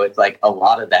Francisco, it's like a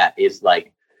lot of that is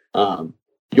like,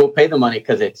 you'll pay the money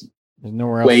because it's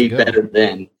way better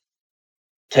than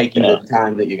taking the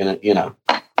time that you're going to,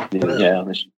 Yeah.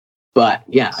 But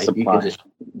yeah, you can just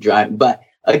drive. But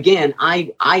again,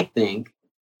 I think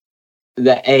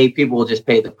that people will just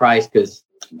pay the price because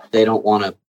they don't want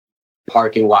to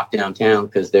park and walk downtown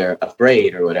because they're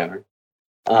afraid or whatever.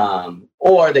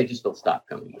 Or they just will stop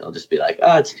coming. They'll just be like,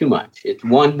 oh, it's too much. It's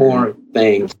one more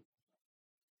thing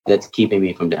that's keeping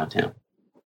me from downtown.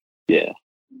 Yeah.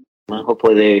 Well,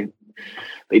 hopefully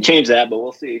they change that, but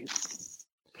we'll see.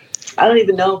 I don't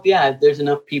even know if there's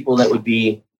enough people that would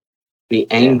be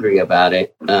angry about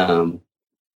it. But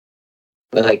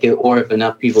like, or if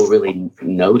enough people really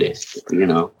noticed,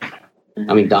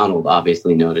 I mean, Donald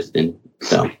obviously noticed, and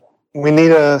so we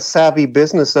need a savvy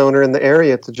business owner in the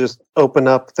area to just open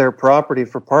up their property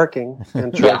for parking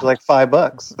and charge like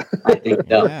 $5. I think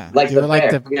so. Yeah. Like the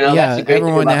fair. That's the great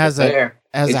everyone thing about has the fair.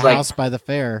 a Like, house by the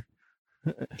fair.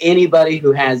 Anybody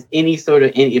who has any sort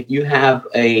of, if you have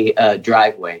a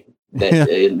driveway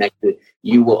that next to,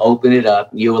 you will open it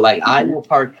up. You will I will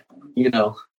park,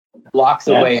 blocks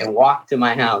away and walk to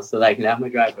my house so that I can have my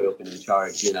driveway open and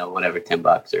charge, whatever,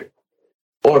 $10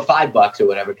 or $5 or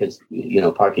whatever, because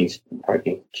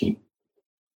parking cheap.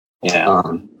 Yeah.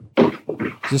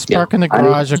 Just park in the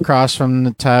garage across from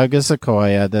the Tioga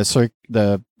Sequoia, the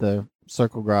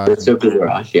Circle Garage. The Circle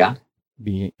Garage, yeah.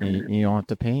 You don't have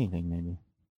to pay anything, maybe.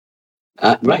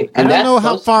 Right. And I don't know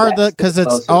how far because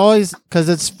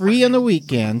it's free on the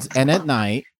weekends and at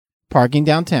night parking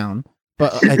downtown,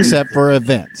 but except for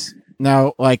events.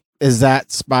 Now, is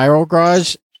that Spiral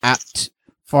Garage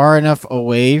far enough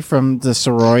away from the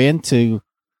Soroyan to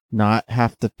not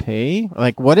have to pay?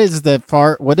 What is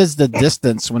the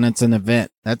distance when it's an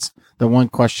event? That's the one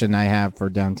question I have for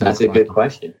downtown. That's a good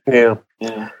question. Yeah.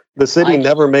 The city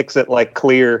never makes it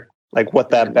clear what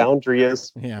that boundary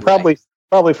is. Yeah. Probably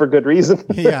for good reason.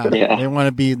 Yeah. They want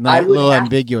to be a little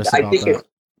ambiguous about I think that.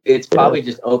 It's probably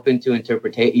just open to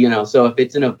interpretation, so if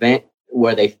it's an event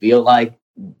where they feel like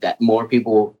that more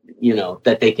people,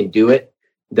 that they can do it,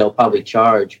 they'll probably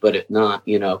charge. But if not,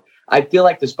 I feel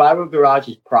like the Spiral Garage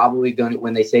is probably going to,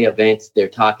 when they say events, they're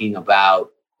talking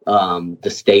about the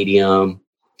stadium.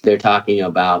 They're talking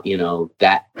about,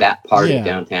 that part of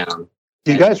downtown.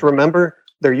 Do you guys remember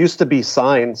there used to be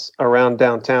signs around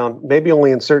downtown, maybe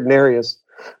only in certain areas,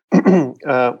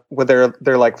 where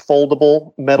they're like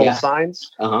foldable metal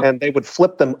signs, and they would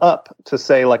flip them up to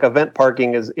say event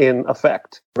parking is in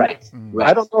effect. Right.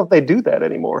 I don't know if they do that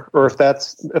anymore, or if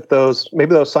those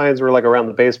signs were around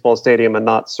the baseball stadium and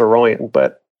not Soroyan.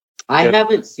 But I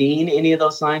haven't seen any of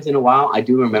those signs in a while. I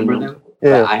do remember them,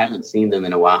 but I haven't seen them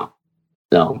in a while.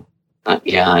 So, I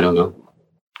don't know.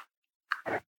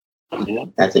 Yeah,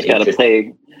 that's got to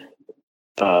play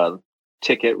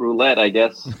ticket roulette, I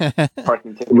guess.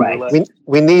 Parking ticket roulette.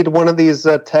 We need one of these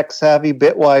tech savvy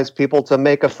Bitwise people to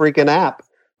make a freaking app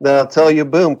that'll tell you,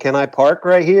 boom, can I park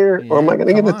right here, or am I going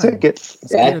to get a ticket?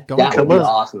 That would be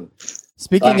awesome.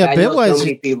 Speaking of Bitwise, so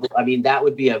many people, that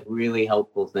would be a really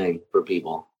helpful thing for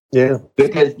people. Yeah,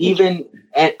 because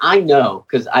and I know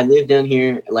because I live down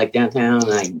here, downtown,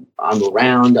 and I'm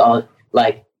around all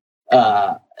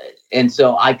and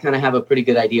so I kind of have a pretty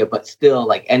good idea, but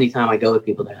still, anytime I go with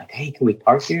people, they're like, hey, can we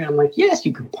park here? I'm like, yes,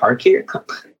 you can park here.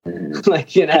 Have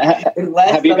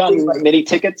you gotten many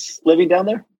tickets living down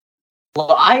there?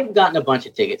 Well, I've gotten a bunch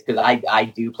of tickets because I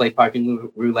do play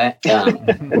parking roulette,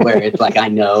 where it's I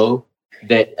know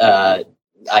that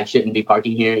I shouldn't be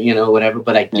parking here, whatever,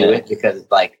 but I do it because it's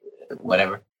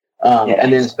whatever.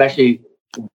 And then especially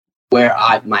where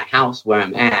my house where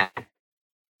I'm at,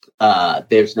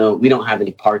 we don't have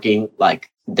any parking,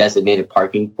 designated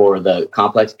parking for the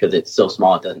complex because it's so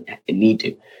small it doesn't need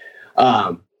to.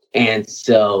 And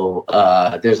so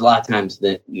there's a lot of times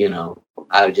that, you know,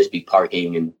 I would just be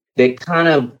parking, and they kind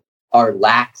of are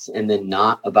lax and then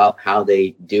not about how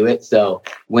they do it. So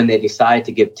when they decide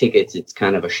to give tickets, it's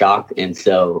kind of a shock. And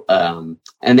so,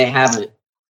 and they haven't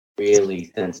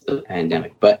really since the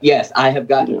pandemic. But yes, I have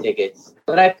gotten tickets,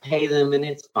 but I pay them and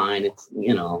it's fine. It's,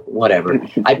 you know, whatever.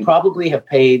 I probably have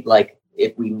paid, like,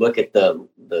 if we look at the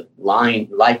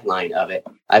lifeline of it,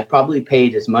 I probably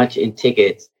paid as much in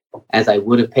tickets as I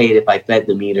would have paid if I fed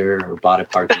the meter or bought a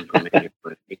parking permit.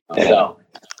 You know,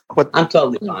 so I'm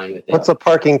totally fine with it. What's a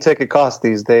parking ticket cost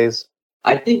these days?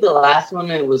 I think the last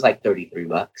one, it was like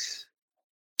 $33.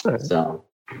 Right. So,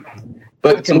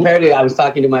 but compared to, I was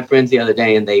talking to my friends the other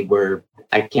day, and there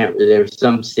was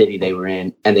some city they were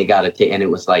in, and they got a ticket, and it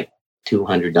was like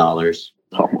 $200.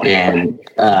 Oh,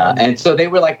 and so they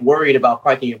were like worried about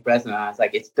parking in Fresno. I was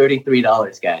like, it's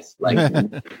 $33, guys. Like,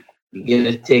 you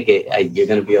get a ticket, you're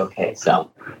going to be okay.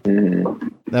 So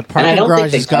that parking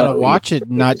garage has got to watch it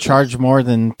and not charge more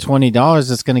than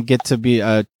 $20. It's going to get to be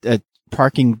a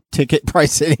parking ticket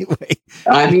price anyway.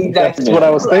 I mean, that's what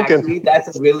I was thinking. Actually,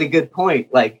 that's a really good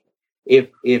point. Like, if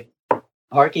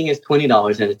parking is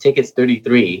 $20 and the ticket's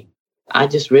 $33, I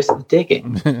just risk the ticket.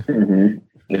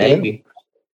 Maybe.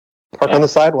 Park on the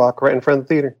sidewalk right in front of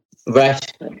the theater. Right.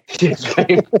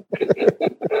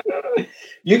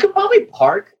 You could probably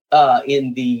park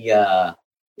in the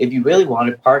if you really want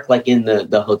to park, like in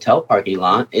the hotel parking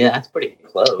lot. Yeah, that's pretty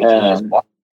close. Anyway.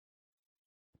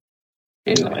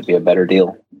 That might be a better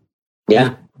deal.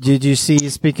 Yeah. Did you see,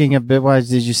 speaking of Bitwise,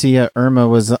 did you see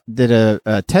Irma did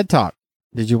a TED Talk?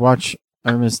 Did you watch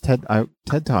Irma's TED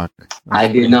Talk? I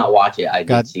did not watch it. I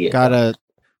did see it.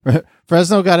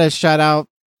 Fresno got a shout out,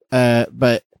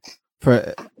 but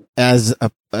for as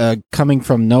a coming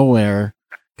from nowhere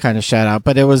kind of shout out,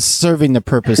 but it was serving the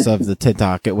purpose of the TED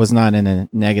Talk. It was not in a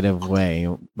negative way,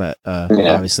 but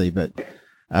obviously, but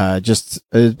just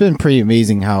it's been pretty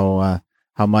amazing how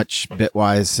much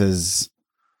Bitwise has,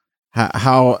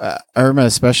 how Irma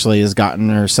especially has gotten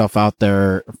herself out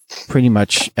there pretty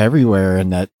much everywhere in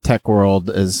that tech world.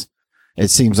 It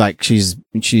seems like she's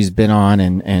been on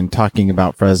and talking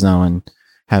about Fresno and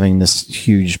having this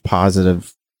huge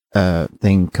positive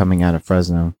thing coming out of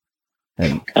Fresno,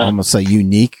 and almost a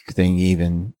unique thing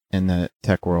even in the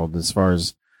tech world, as far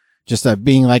as just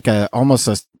being like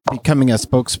becoming a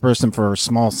spokesperson for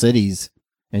small cities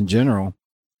in general.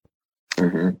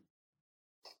 Mm-hmm.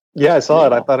 Yeah, I saw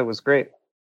it. I thought it was great.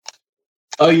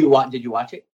 Oh, did you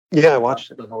watch it? Yeah, I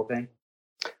watched it. The whole thing?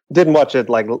 Didn't watch it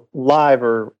like live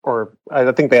or I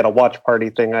think they had a watch party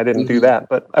thing. I didn't do that,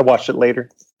 but I watched it later.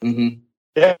 Mm-hmm.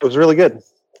 Yeah, it was really good.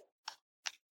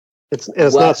 It's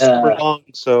not super long,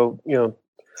 so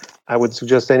I would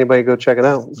suggest anybody go check it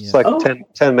out. It's like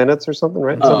 10 minutes or something,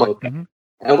 right? Oh, okay. Mm-hmm.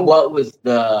 And what was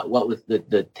the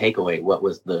takeaway? What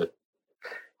was the?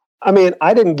 I mean,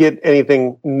 I didn't get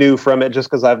anything new from it just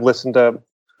because I've listened to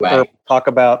her talk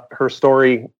about her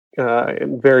story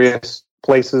in various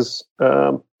places.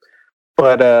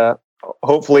 But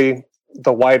hopefully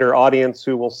the wider audience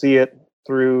who will see it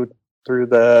through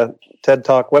the TED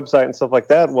Talk website and stuff like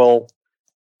that will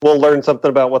learn something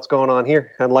about what's going on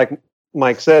here. And like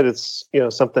Mike said, it's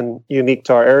something unique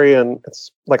to our area, and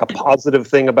it's like a positive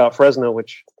thing about Fresno,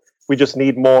 which we just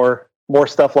need more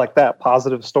stuff like that,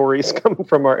 positive stories coming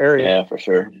from our area. Yeah, for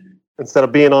sure. Instead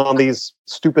of being on these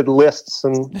stupid lists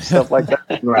and stuff like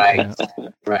that.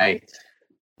 Right.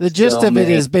 The gist of it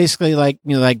is basically like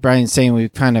Brian's saying,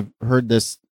 we've kind of heard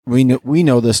this. We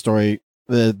know this story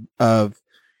of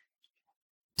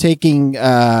taking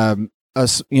a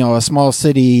small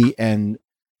city and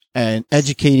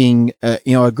educating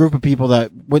a group of people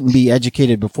that wouldn't be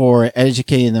educated before,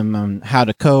 educating them on how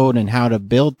to code and how to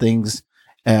build things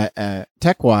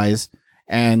tech wise,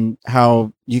 and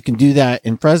how you can do that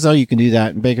in Fresno, you can do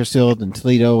that in Bakersfield and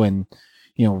Toledo and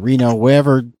Reno,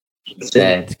 wherever.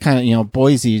 Kind of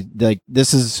Boise. Like,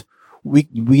 this is we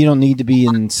don't need to be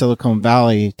in Silicon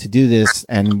Valley to do this,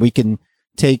 and we can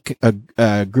take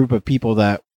a group of people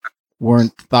that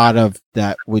weren't thought of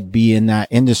that would be in that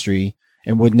industry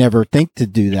and would never think to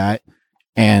do that,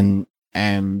 and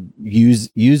use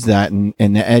that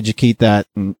and educate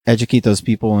those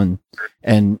people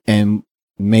and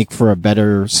make for a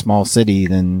better small city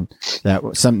than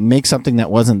that. Make something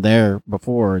that wasn't there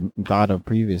before and thought of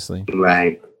previously.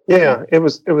 Right. Yeah, it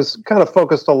was kind of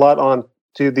focused a lot on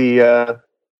to the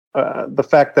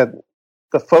fact that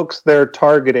the folks they're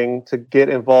targeting to get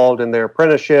involved in their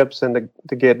apprenticeships and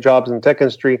to get jobs in the tech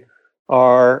industry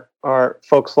are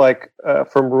folks like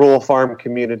from rural farm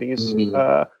communities,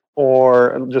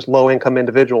 or just low income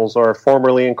individuals or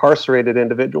formerly incarcerated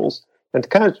individuals. and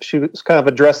she was kind of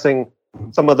addressing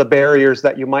some of the barriers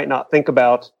that you might not think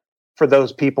about for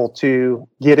those people to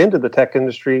get into the tech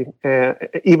industry, and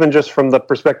even just from the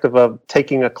perspective of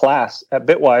taking a class at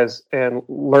Bitwise and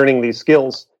learning these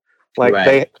skills. Like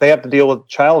they have to deal with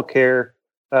childcare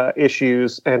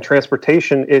issues and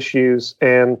transportation issues,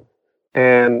 and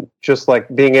just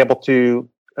like being able to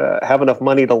have enough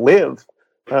money to live,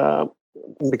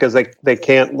 because they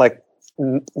can't like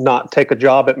not take a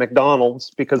job at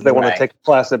McDonald's because they want to take a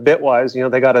class at Bitwise.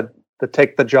 They got to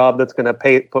take the job that's going to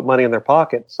put money in their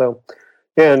pocket. So,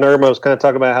 yeah, Nirma was kind of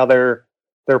talking about how they're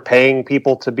paying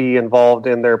people to be involved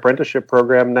in their apprenticeship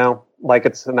program now, like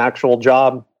it's an actual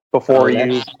job before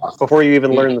you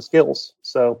even learn the skills.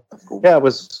 So, yeah, it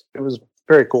was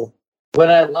very cool.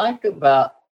 What I like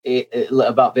about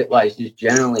Bitwise just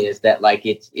generally is that like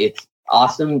it's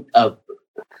awesome.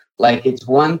 Like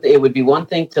it would be one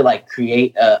thing to like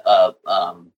create a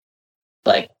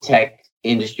like tech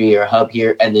industry or hub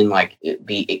here, and then like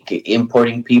be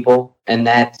importing people, and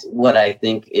that's what I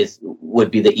think would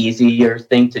be the easier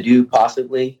thing to do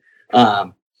possibly.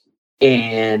 As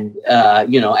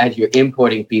you're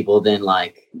importing people, then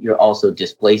like you're also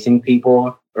displacing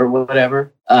people or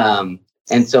whatever.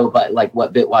 But like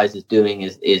what Bitwise is doing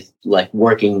is like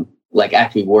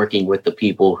actually working with the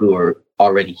people who are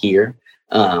already here,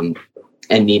 and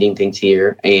needing things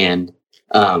here. And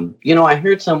I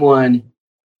heard someone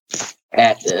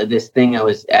at this thing I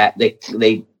was at,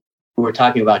 they were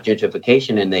talking about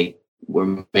gentrification, and they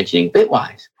were mentioning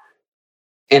Bitwise.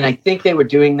 And I think they were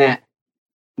doing that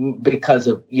because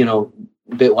of,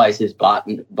 Bitwise has bought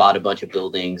a bunch of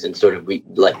buildings and sort of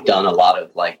done a lot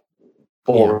of like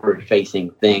forward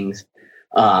facing things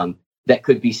that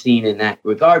could be seen in that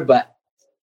regard. But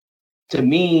to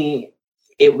me,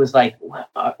 it was like,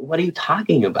 what are you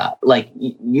talking about? Like,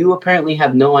 you apparently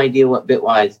have no idea what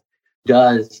Bitwise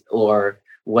does or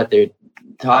what they're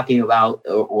talking about,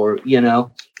 or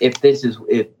if this is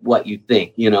what you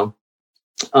think, and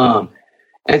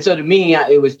so to me,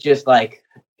 it was just like,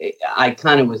 I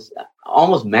kind of was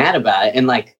almost mad about it, and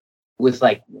like was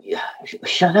like,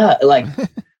 shut up, like,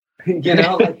 in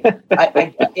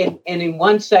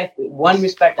one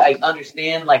respect, I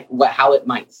understand like how it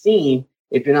might seem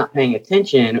if you're not paying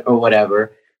attention or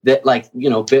whatever, that like,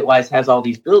 Bitwise has all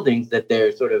these buildings that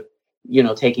they're sort of,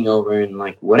 taking over and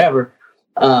like whatever.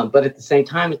 But at the same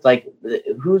time, it's like,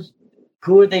 who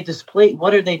are they displacing?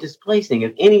 What are they displacing?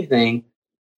 If anything,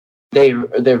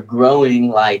 they're growing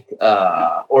like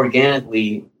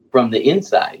organically from the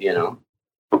inside,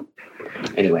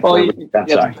 Anyway, well, you have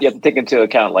to take into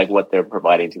account like what they're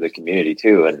providing to the community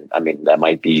too, and I mean that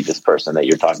might be this person that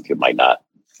you're talking to might not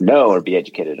know or be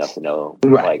educated enough to know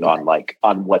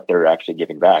on what they're actually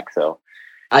giving back. So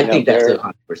I think that's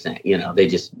 100%. They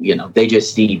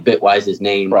just see Bitwise's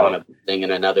name on a thing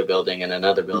in another building and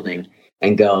another building,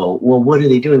 and go, well, what are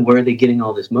they doing? Where are they getting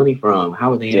all this money from?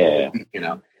 How are they?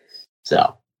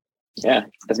 So. Yeah,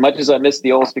 as much as I miss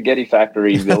the old spaghetti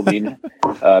factory building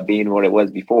being what it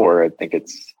was before, I think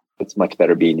it's much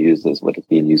better being used as what it's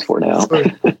being used for now.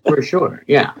 For sure,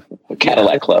 yeah. The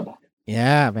Cadillac Club.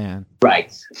 Yeah, man.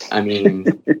 Right. I mean,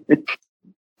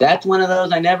 that's one of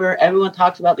those everyone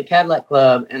talks about the Cadillac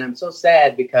Club, and I'm so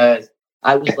sad because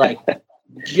I was like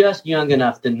just young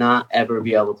enough to not ever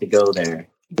be able to go there.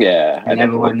 Yeah, and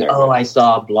everyone, I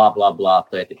saw blah blah blah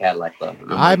play at the Cadillac Club.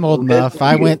 I'm old enough.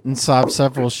 I went and saw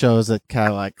several shows at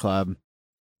Cadillac Club.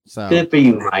 So good for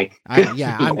you, Mike.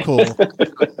 I'm cool.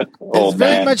 It's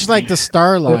very much like the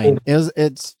Starline.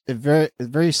 It's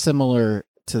very similar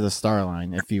to the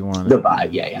Starline. If you want the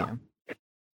vibe, yeah.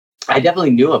 I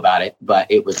definitely knew about it, but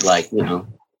it was like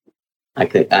I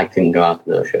couldn't go out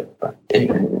to those shows. But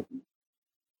anyway.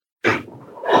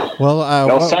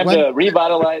 Well, it's time to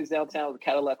revitalize downtown with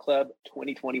Cadillac Club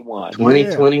 2021.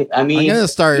 2020. Yeah. I mean, I'm going to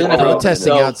start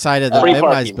protesting outside of the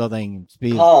Bitwise building.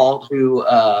 Paul, who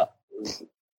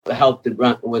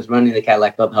was running the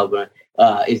Cadillac Club,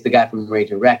 is the guy from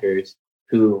Raging Records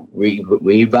who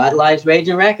revitalized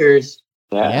Raging Records.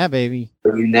 Yeah, baby.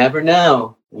 But you never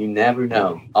know.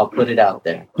 I'll put it out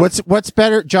there. What's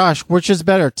better, Josh? Which is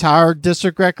better, Tower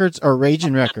District Records or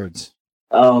Raging Records?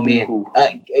 Oh man,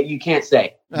 you can't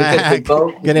say because they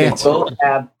both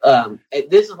have.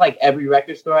 This is like every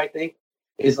record store. I think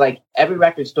is like every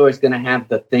record store is going to have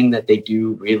the thing that they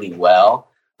do really well,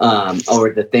 or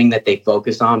the thing that they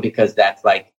focus on, because that's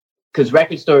like because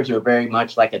record stores are very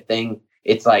much like a thing.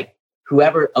 It's like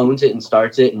whoever owns it and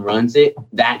starts it and runs it,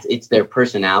 it's their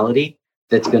personality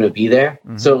that's going to be there.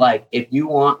 Mm-hmm. So like if you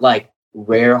want like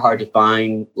rare, hard to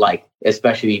find, like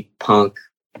especially punk,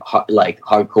 like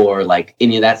hardcore, like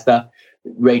any of that stuff,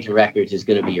 Raging Records is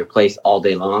going to be your place all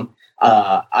day long.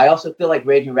 I also feel like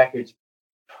Raging Records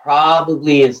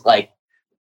probably is like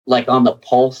on the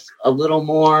pulse a little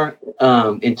more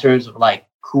in terms of like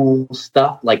cool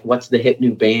stuff, like what's the hip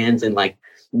new bands, and like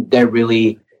they're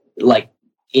really like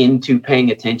into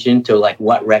paying attention to like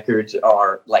what records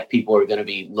are like people are going to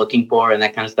be looking for and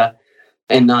that kind of stuff.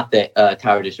 And not that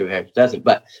Tower District Records doesn't,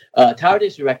 but Tower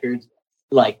District Records,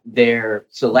 like their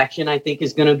selection, I think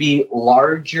is going to be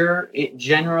larger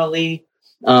generally.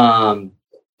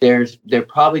 They're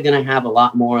probably going to have a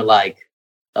lot more like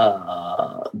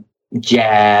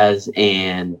jazz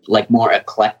and like more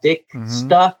eclectic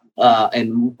stuff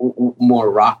and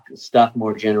more rock stuff,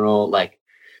 more general. Like,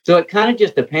 so it kind of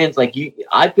just depends. Like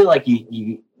I feel like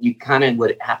you kind of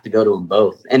would have to go to them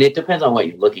both, and it depends on what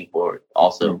you're looking for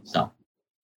also. So.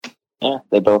 Yeah,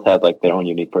 they both have like their own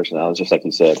unique personalities, just like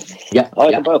you said. Yeah, I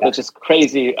like them both. It's just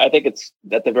crazy. I think it's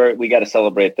at we got to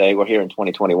celebrate that we're here in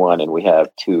 2021 and we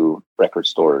have 2 record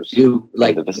stores in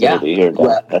the vicinity here.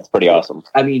 Well, that's pretty awesome.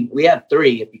 I mean, we have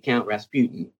 3 if you count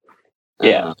Rasputin.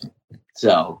 Yeah.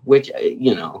 So, which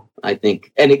I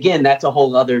think, and again, that's a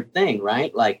whole other thing,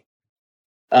 right? Like,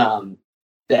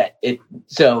 that it.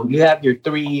 So you have your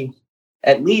 3,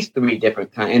 at least 3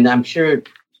 different kinds, and I'm sure.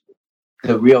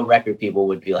 The real record people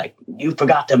would be like, you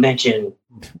forgot to mention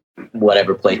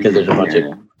whatever place, because there's a bunch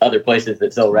of other places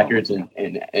that sell records and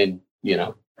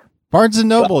Barnes and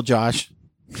Noble, Josh.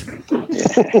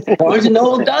 Barnes and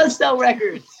Noble does sell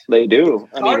records. They do.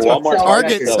 I mean, Walmart,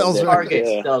 Target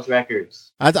sells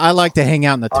records. I like to hang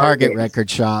out in the Target record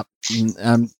shop.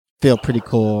 I feel pretty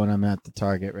cool when I'm at the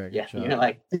Target record shop. You're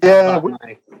like,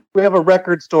 we have a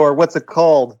record store. What's it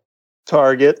called?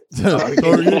 Target.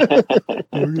 Target.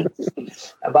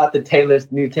 About the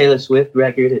new Taylor Swift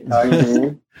record at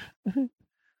Target.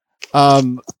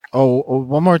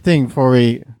 One more thing before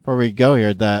we go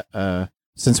here. That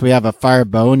since we have a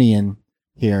Firebonian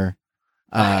here,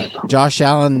 Josh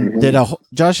Allen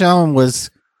Josh Allen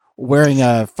was wearing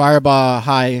a Fireball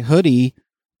High hoodie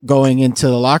going into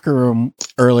the locker room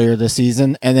earlier this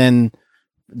season, and then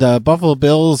the Buffalo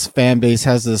Bills fan base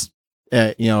has this,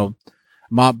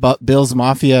 Bills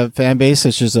Mafia fan base,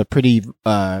 which is a pretty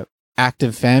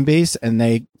active fan base, and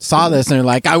they saw this and they're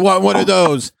like, I want one of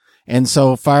those. And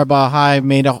so Fireball High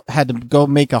had to go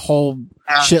make a whole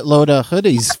shitload of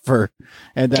hoodies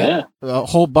a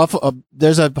whole Buffalo.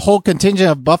 There's a whole contingent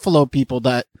of Buffalo people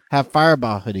that have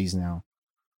Fireball hoodies now.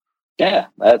 Yeah,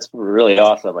 that's really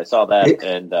awesome. I saw that,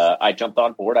 and I jumped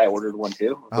on board. I ordered one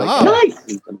too.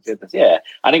 Nice. Yeah,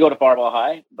 I didn't go to Fireball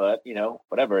High, but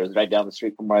whatever. It was right down the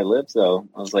street from where I live, so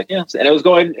I was like, yeah. And it was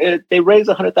they raised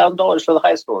 $100,000 for the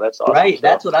high school. That's awesome. Right,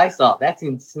 that's what I saw. That's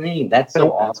insane. That's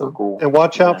so awesome. So cool. And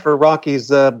watch out for Rocky's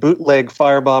bootleg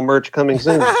Fireball merch coming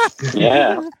soon.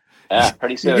 Yeah,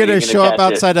 pretty soon. You're gonna show up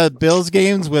outside of Bills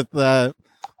games with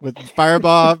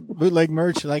Fireball bootleg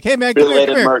merch. Like, hey man, come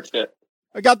here. Merch.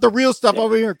 I got the real stuff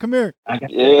over here. Come here.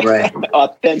 Right.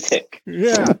 Authentic.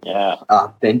 Yeah.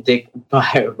 Authentic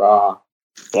Fireball.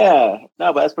 Yeah.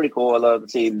 No, but that's pretty cool. I love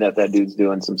seeing that dude's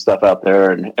doing some stuff out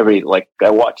there. And I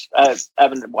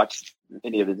haven't watched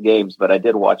any of his games, but I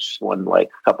did watch one like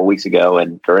a couple weeks ago.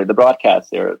 And during the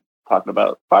broadcast, they were talking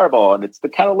about Fireball, and it's the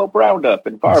Cantaloupe Roundup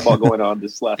and Fireball going on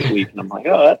this last week. And I'm like,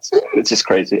 it's just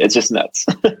crazy. It's just nuts.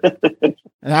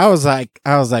 And I was like,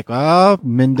 well,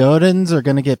 Mendotans are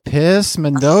going to get pissed.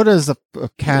 Mendota's a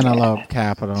cantaloupe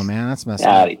capital, man. That's messed up.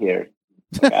 Out of here.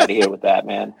 Out of here with that,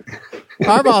 man.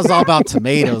 Fireball's all about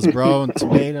tomatoes, bro, and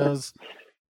tomatoes.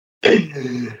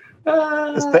 It's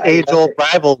the age-old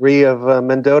rivalry of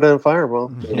Mendota and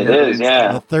Fireball. It is,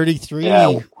 yeah. The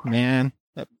 33, man.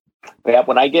 Yeah,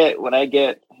 when I get,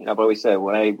 I've always said,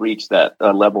 when I reach that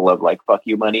level of like fuck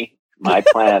you money, my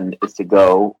plan is to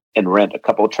go and rent a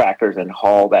couple of tractors and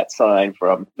haul that sign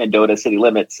from Mendota city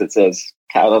limits that says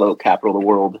capital of the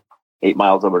world 8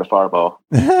 miles over to Fireball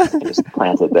and just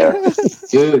plant it there.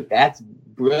 Dude, that's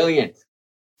brilliant.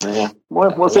 Yeah,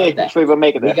 we'll see. We'll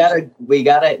make it there. We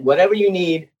gotta whatever you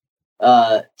need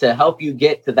to help you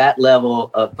get to that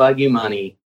level of fuck you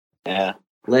money. Yeah.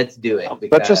 Let's do it.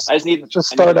 I just need to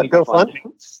start a GoFundMe.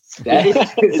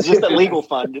 It's just a legal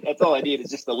fund. That's all I need.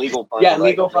 Is just a legal fund. Yeah,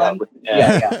 legal fund.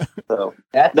 Yeah. So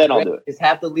then I'll do it. Just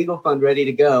have the legal fund ready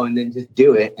to go, and then just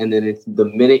do it. And then it's the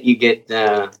minute you get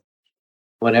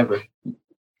whatever.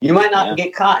 You might not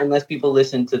get caught unless people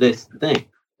listen to this thing.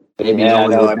 Maybe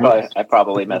I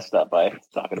probably messed up by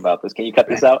talking about this. Can you cut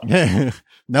this out?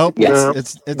 Nope.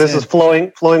 Yes. This is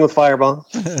flowing with Fireball.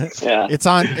 Yeah. It's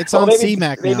on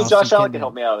CMAC. Maybe Josh Allen can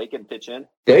help me out. He can pitch in.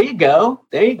 There you go.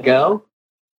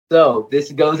 So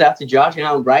this goes out to Josh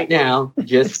Allen right now,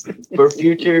 just for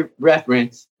future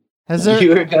reference.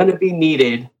 You are going to be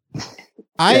needed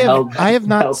I have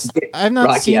not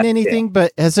seen anything,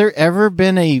 but has there ever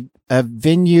been a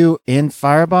venue in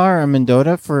Firebar or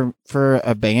Mendota for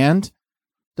a band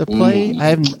to play?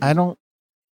 I don't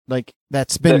like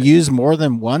that's been used more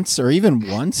than once or even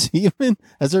once. Even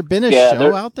has there been a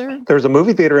show out there? There's a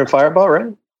movie theater in Firebar,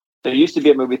 right? There used to be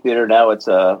a movie theater. Now it's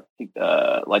like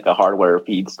a hardware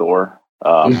feed store.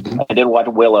 I did watch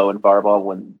Willow in Firebar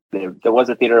when there was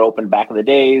a theater open back in the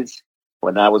days.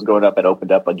 When I was growing up, it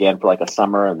opened up again for like a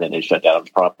summer, and then it shut down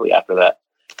promptly after that.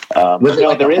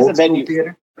 There is a venue.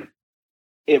 Theater?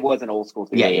 It was an old school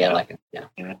theater.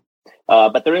 Yeah.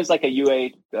 But there is like a UA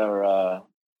or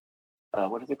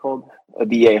what is it called? A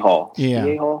VA hall. Yeah.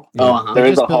 VA hall. Yeah. There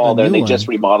is a hall there. They just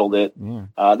remodeled it.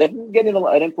 Yeah. They've been getting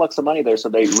an influx of money there, so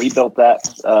they rebuilt that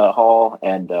hall,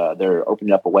 and they're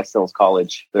opening up a West Hills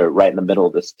College. They're right in the middle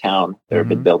of this town. They've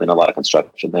been building a lot of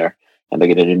construction there, and they're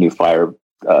getting a new fire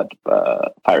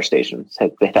station.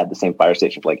 They've had the same fire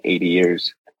station for like 80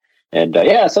 years. And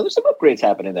so there's some upgrades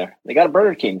happening there. They got a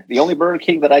Burger King, the only Burger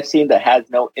King that I've seen that has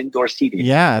no indoor seating.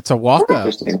 Yeah, it's a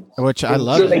walk-up, which I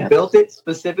love. So they built it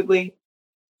specifically?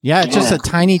 Yeah, it's just a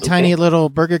tiny little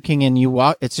Burger King, and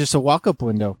it's just a walk-up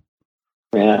window.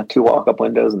 Yeah, 2 walk-up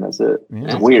windows, and that's it. Yeah.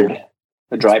 It's weird.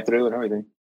 The drive-through and everything,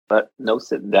 but no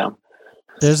sitting down.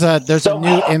 There's a new,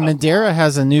 and Madera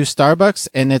has a new Starbucks,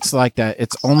 and it's like that.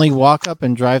 It's only walk-up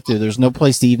and drive-through. There's no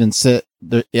place to even sit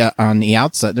on the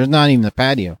outside. There's not even a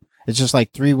patio. It's just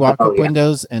like 3 walk-up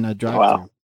windows and a drive-through. Wow.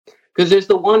 Because there's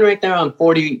the one right there on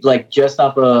 40, like just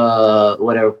off of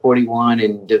 41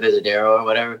 in Divisadero or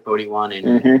whatever, 41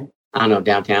 in I don't know,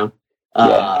 downtown.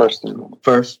 First in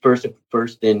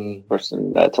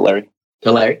Tulare.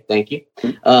 Tulare, thank you.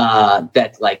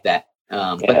 That's like that.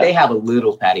 But they have a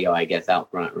little patio, I guess, out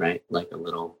front, right? Like a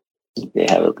little. They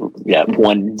have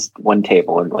one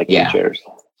table and like 2 chairs.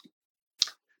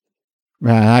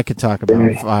 Man, I could talk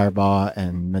about Fireball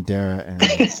and Madera and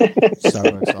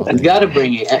Starbucks. You got to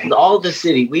bring it. All the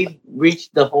city. We've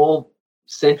reached the whole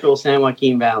central San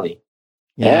Joaquin Valley.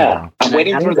 Yeah. I'm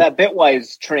waiting for that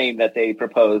Bitwise train that they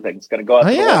proposed. It's going to go out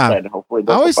to the west side and hopefully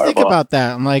I always think about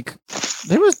that. I'm like,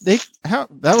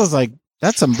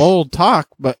 that's some bold talk,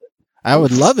 but I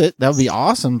would love it. That would be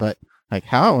awesome. But like,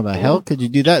 how the hell could you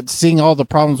do that? Seeing all the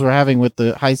problems we're having with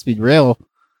the high-speed rail,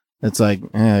 it's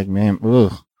like, man,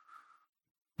 ugh.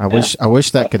 I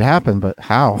wish that could happen, but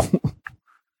how?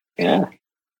 Yeah.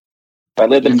 If I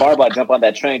lived in Firebar, I'd jump on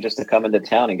that train just to come into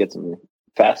town and get some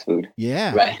fast food.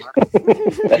 Yeah. Right.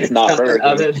 That's not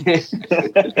Burger King.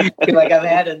 Like, I've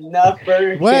had enough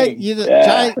Burger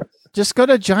King. Just go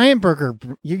to Giant Burger.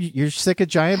 You're sick of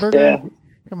Giant Burger? Yeah.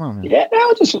 Come on, man. Yeah,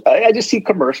 I just see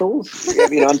commercials.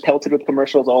 I'm pelted with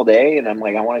commercials all day, and I'm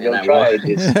like, I want to go try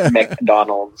this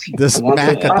McDonald's. This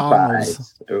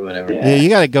McDonald's or whatever. Yeah, you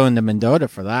got to go into Mendota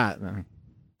for that.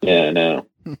 Yeah, no.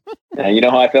 You know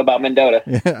how I feel about Mendota.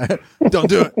 Yeah. Don't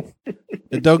do it.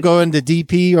 Don't go into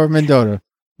DP or Mendota.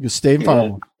 You stay in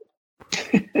Farmville.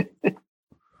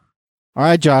 All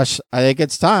right, Josh. I think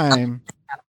it's time.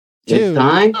 It's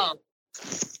time.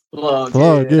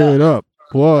 Plug it up.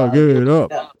 Plug it up.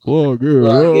 Plug it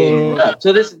up.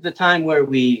 So this is the time where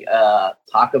we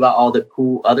talk about all the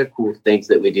other cool things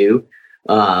that we do,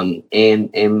 and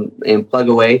plug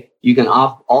away. You can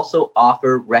also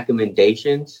offer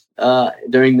recommendations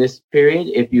during this period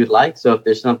if you'd like. So if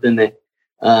there's something that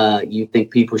you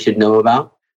think people should know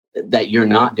about that you're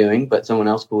not doing, but someone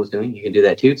else cool is doing, you can do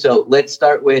that too. So let's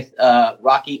start with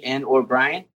Rocky or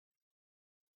Brian.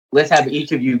 Let's have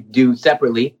each of you do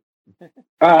separately.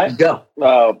 All right. Go.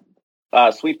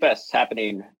 Sweet Fest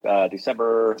happening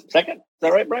December 2nd. Is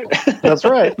that right, Brian? That's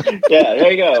right. Yeah,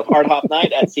 there you go. Hard Hop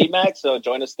Night at CMAX. So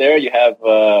join us there. You have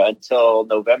until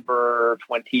November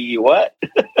 28th.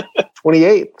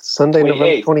 Sunday,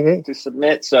 November 28th. To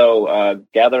submit. So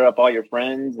gather up all your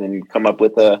friends and come up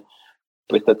with a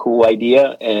cool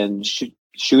idea and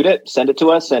shoot it, send it to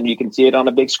us, and you can see it on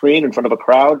a big screen in front of a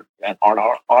crowd and on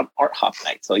Art Hop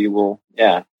Night. So you will,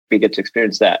 we get to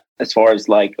experience that. As far as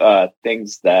like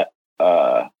things that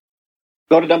go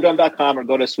to dumdum.com or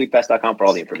go to sweetfest.com for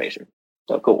all the information.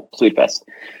 So cool, Sweetfest.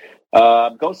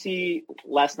 Go see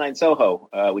Last Night in Soho.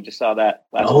 We just saw that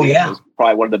last week. Yeah. It was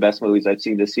probably one of the best movies I've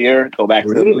seen this year. Go back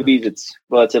to the movies. It's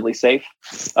relatively safe.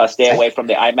 Stay away from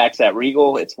the IMAX at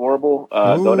Regal. It's horrible.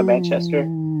 Go to Manchester.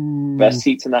 Best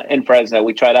seats in Fresno.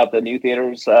 We tried out the new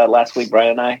theaters last week,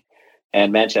 Brian and I,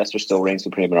 and Manchester still reigns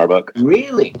supreme in our book.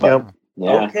 Really? Yep.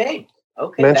 Yeah. Okay.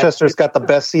 Manchester's got the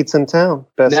best seats in town.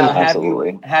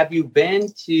 Absolutely. Have you been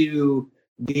to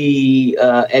the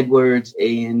Edwards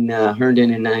in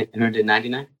Herndon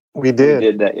 99? We did. We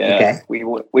did that, yeah. Okay.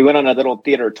 We went on a little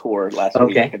theater tour last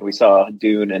week, and we saw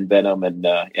Dune and Venom, and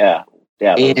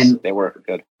they were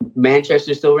good.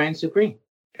 Manchester still reigns supreme.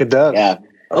 It does. Yeah.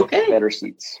 Okay. Better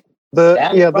seats.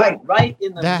 Right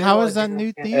in the how is that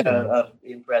new theater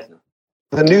in Fresno?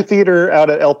 The new theater out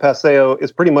at El Paseo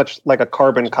is pretty much like a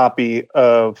carbon copy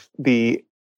of the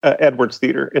Edwards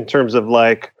Theater in terms of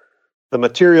like the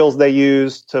materials they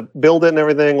use to build it and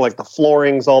everything. Like the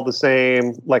flooring's all the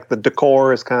same. Like the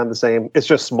decor is kind of the same. It's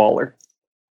just smaller.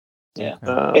 Yeah,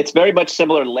 it's very much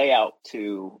similar layout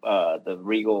to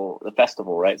the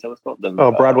festival, right? So it's called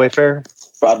Broadway Fair.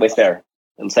 Broadway Fair.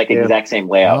 It's like exact same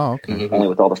layout, only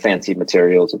with all the fancy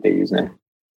materials that they use now.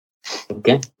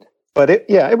 Okay. But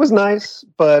it was nice,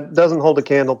 but doesn't hold a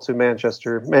candle to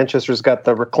Manchester. Manchester's got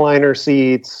the recliner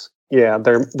seats. Yeah,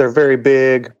 they're very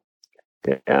big.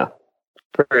 Yeah,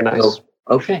 very nice.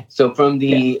 So from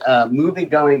the movie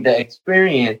going the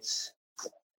experience,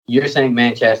 you're saying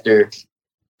Manchester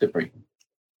supreme.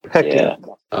 Heck yeah.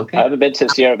 Okay. I haven't been to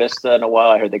Sierra Vista in a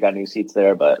while. I heard they got new seats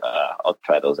there, but I'll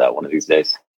try those out one of these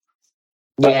days.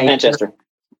 Yeah, Manchester.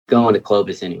 Going to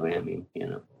Clovis anyway. I mean,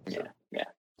 Yeah.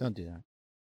 Don't do that.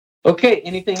 Okay.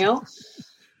 Anything else?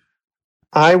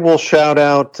 I will shout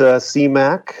out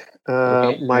CMAC,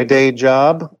 my day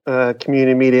job,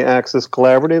 Community Media Access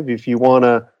Collaborative. If you want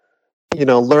to,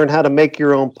 learn how to make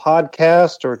your own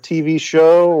podcast or TV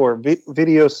show or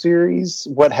video series,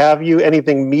 what have you,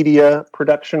 anything media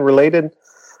production related,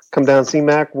 come down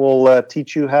CMAC. We'll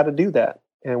teach you how to do that.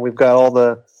 And we've got all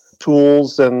the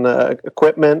tools and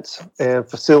equipment and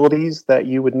facilities that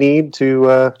you would need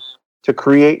to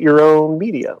create your own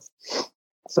media.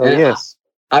 So, yes.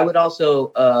 I would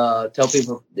also tell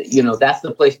people, that's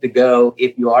the place to go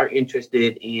if you are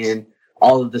interested in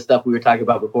all of the stuff we were talking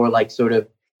about before, like sort of,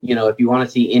 if you want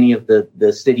to see any of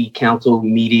the city council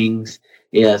meetings,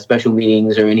 special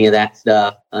meetings or any of that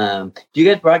stuff. Do you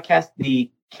guys broadcast the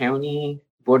county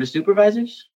board of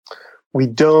supervisors? We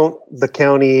don't. The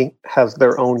county has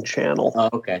their own channel. Oh,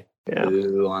 okay. Yeah.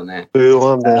 Boo on that. Boo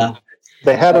on them.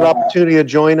 They had an opportunity to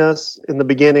join us in the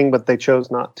beginning, but they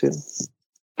chose not to.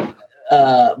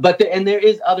 But there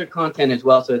is other content as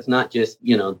well, so it's not just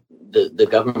the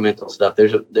governmental stuff.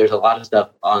 There's a lot of stuff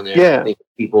on there. Yeah. I think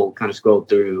people kind of scroll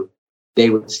through, they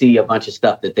would see a bunch of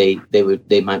stuff that they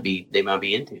might be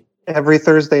into. Every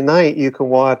Thursday night, you can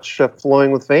watch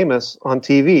Flowing with Famous on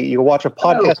TV. You can watch a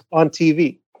podcast on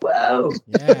TV. Wow.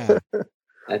 Yeah.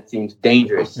 That seems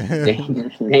dangerous.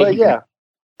 dangerous. But yeah,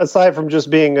 aside from just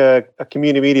being a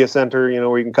community media center,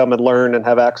 where you can come and learn and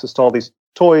have access to all these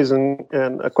toys and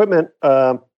equipment,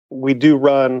 we do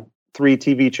run 3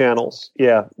 TV channels.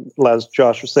 Yeah, as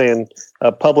Josh was saying,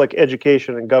 a public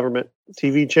education and government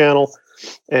TV channel.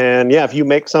 And yeah, if you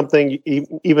make something,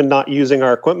 even not using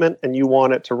our equipment, and you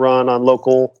want it to run on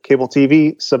local cable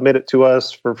TV, submit it to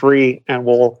us for free, and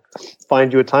we'll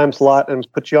find you a time slot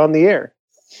and put you on the air.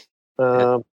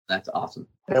 That's awesome.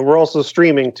 And we're also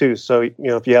streaming too. So,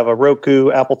 if you have a Roku,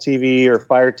 Apple TV, or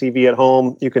Fire TV at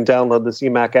home, you can download the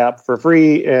CMAC app for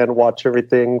free and watch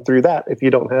everything through that if you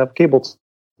don't have cable.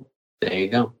 There you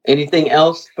go. Anything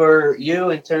else for you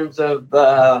in terms of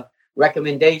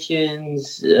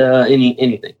recommendations?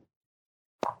 Anything?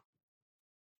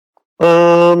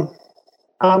 I'm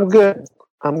good.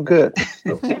 Okay.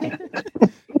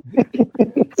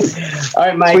 All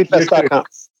right, Mike. Sweetfest.com.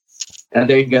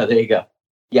 There you go.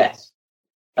 Yes.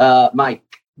 Mike.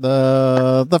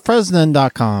 The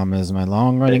Fresnan.com is my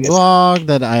long running blog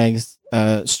that I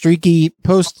streaky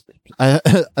post.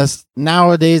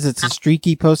 Nowadays it's a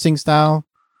streaky posting style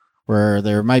where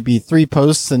there might be 3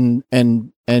 posts and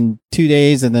 2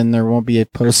 days, and then there won't be a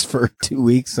post for 2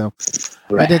 weeks. So,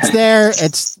 right. But it's there.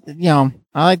 It's,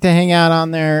 I like to hang out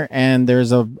on there, and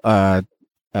there's a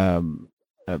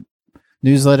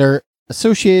newsletter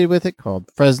associated with it called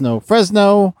Fresno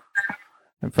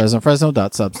and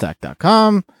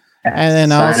fresno.substack.com. And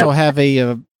then I also have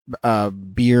a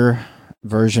beer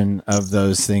version of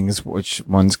those things, which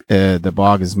one's the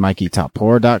blog is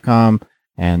mikeytoppour.com,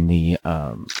 and the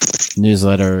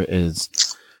newsletter is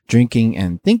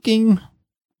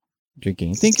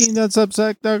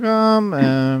drinkingandthinking.substack.com,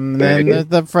 and then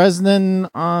the Fresnan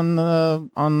on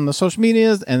the social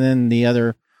medias, and then the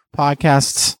other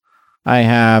podcasts I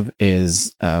have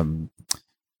is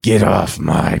Get Off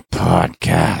My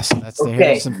Podcast. That's the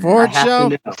Harrison Ford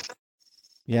show.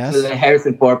 Yes. The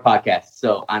Harrison Ford podcast.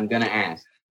 So I'm going to ask.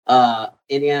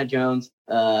 Indiana Jones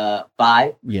 5.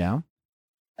 Yeah.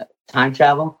 Time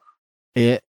travel?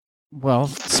 Well,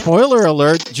 spoiler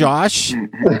alert, Josh.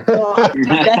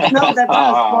 That's not a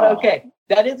spoiler. Okay.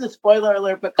 that is a spoiler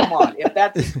alert, but come on, if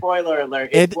that's a spoiler alert,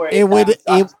 it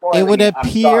would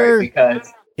appear because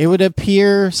it would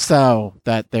appear so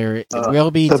that there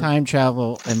will be time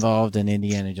travel involved in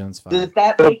Indiana Jones 5.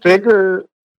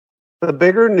 The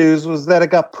bigger news was that it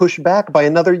got pushed back by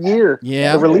another year.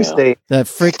 Yeah, the release date. The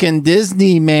freaking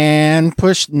Disney man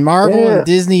pushed Marvel and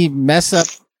Disney mess up.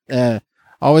 We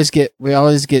always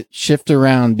get shifted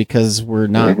around because we're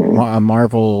not a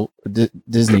Marvel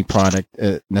Disney product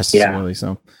necessarily.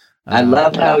 So I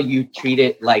love how you treat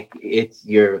it like it's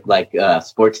your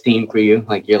sports team for you.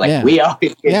 Like you're like we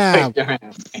always get pushed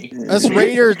around. Us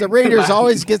Raiders, the Raiders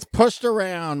always gets pushed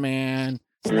around, man.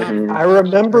 I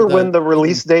remember when the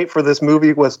release date for this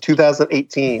movie was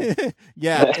 2018.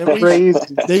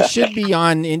 They should be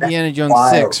on Indiana Jones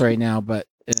 6 right now, but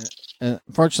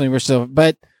unfortunately we're still.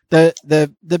 But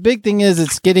the big thing is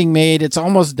it's getting made. It's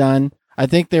almost done. I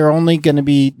think they're only going to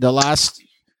be the last.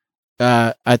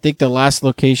 I think the last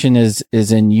location is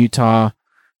in Utah.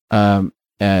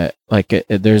 It's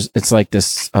like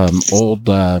this old.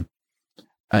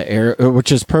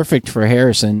 Which is perfect for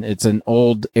Harrison. It's an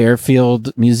old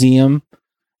airfield museum,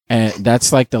 and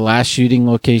that's like the last shooting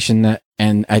location.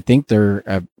 And I think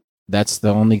that's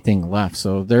the only thing left.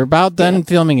 So they're about done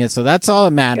filming it. So that's all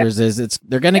that matters. Is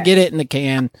they're gonna get it in the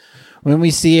can when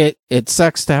we see it. It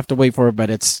sucks to have to wait for it, but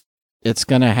it's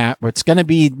gonna happen.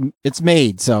 It's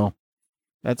made. So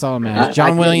that's all that matters.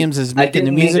 John Williams is making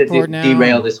the music for it now.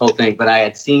 Derail this whole thing, but I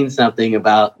had seen something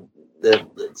about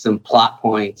some plot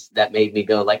points that made me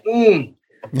go like,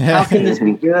 how can this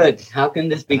be good? How can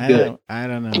this be good? I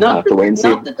don't know. Not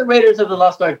that the Raiders of the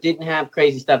Lost Ark didn't have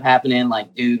crazy stuff happening,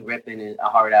 like dude ripping a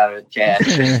heart out of Chad.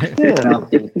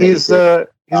 He's going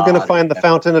to find the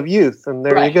fountain of youth, and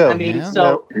there you go.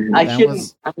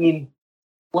 I mean,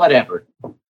 whatever.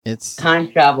 It's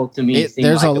time travel to me. It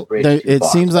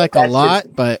seems like a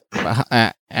lot, but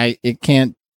it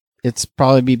can't. It's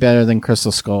probably be better than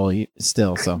Crystal Skull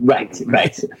still. So right.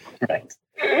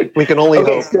 We can only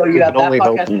hope. So you have that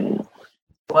podcast.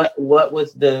 What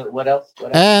was what else?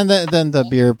 And then the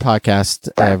beer podcast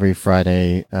every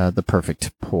Friday, The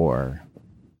Perfect Pour.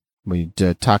 We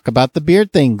talk about the beer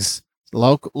things,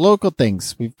 local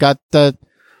things. We've got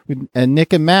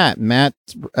Nick and Matt. Matt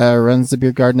runs the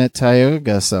beer garden at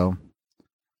Tioga, so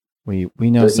we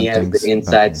know some things. The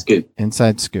inside scoop.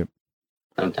 Inside scoop.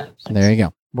 Sometimes. There you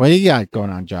go. What do you got going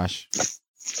on, Josh?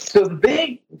 So the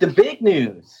big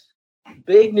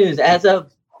news as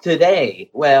of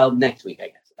today, well, next week,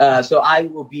 I guess. So I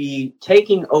will be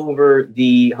taking over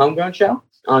the Homegrown Show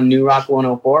on New Rock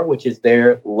 104, which is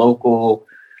their local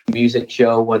music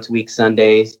show once a week,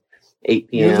 Sundays, 8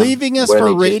 p.m. You're leaving us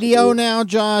for radio now,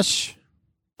 Josh?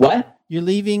 What? You're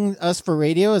leaving us for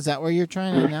radio? Is that what you're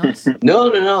trying to announce?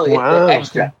 No. Wow. It's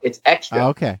extra. It's extra. Oh,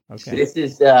 okay. This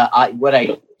is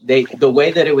the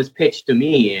way that it was pitched to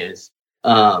me is,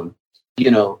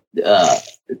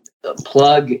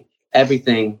 plug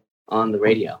everything on the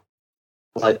radio.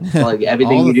 Plug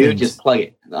everything you do, things. Just plug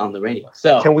it on the radio.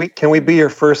 So can we be your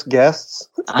first guests?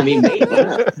 I mean,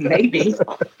 maybe.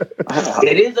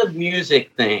 It is a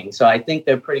music thing, so I think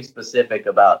they're pretty specific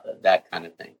about that kind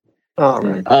of thing. All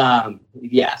right.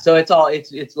 So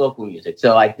it's local music.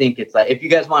 So I think it's like if you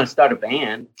guys want to start a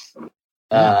band,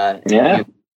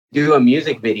 do a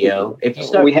music video. If you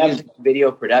start music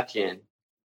video production,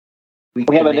 we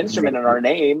have an instrument in our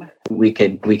name. We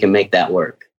can make that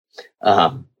work.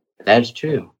 That is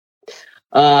true.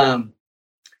 So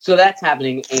that's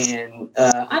happening, and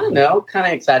I don't know. Kind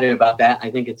of excited about that. I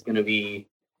think it's going to be.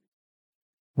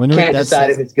 Can't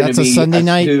decide if it's going to be a Sunday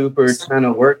night super ton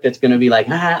of work that's going to be like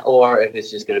or if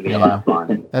it's just going to be a lot of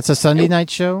fun. That's a Sunday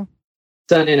night show.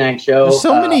 Sunday night show. There's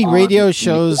so many radio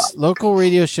shows, local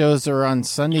radio shows are on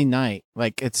Sunday night.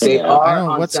 Like they are I don't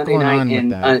know on what's Sunday going night, on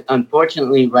and with that.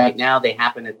 Unfortunately, right now they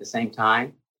happen at the same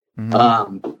time.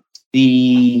 Mm-hmm.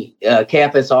 The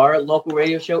KFSR local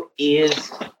radio show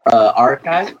is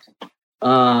archived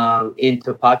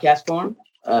into podcast form.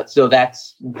 So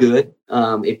that's good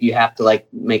if you have to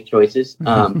make choices.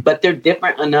 But they're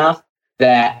different enough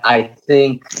that I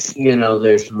think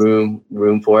there's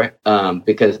room for it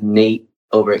because Nate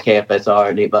over at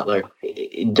KFSR, Nate Butler,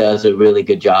 does a really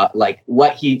good job. Like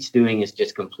what he's doing is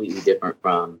just completely different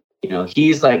from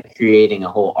he's creating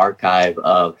a whole archive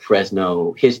of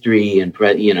Fresno history and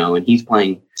and he's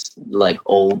playing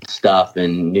old stuff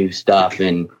and new stuff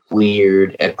and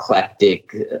weird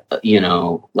eclectic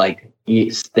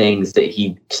things that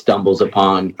he stumbles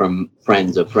upon from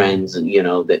friends of friends and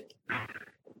that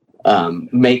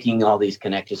making all these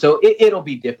connections. So it'll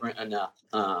be different enough.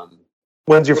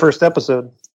 When's your first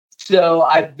episode? So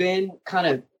I've been kind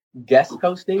of guest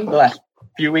hosting the last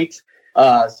few weeks.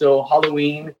 So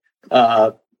Halloween,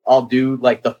 I'll do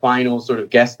like the final sort of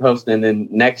guest host, and then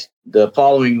the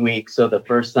following week, so the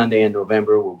first Sunday in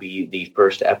November will be the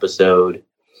first episode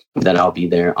that I'll be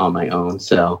there on my own.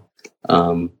 So,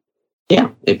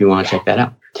 if you want to check that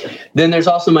out. Then there's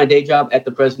also my day job at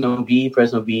the Fresno Bee,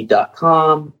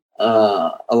 FresnoBee.com.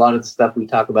 A lot of the stuff we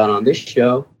talk about on this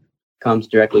show comes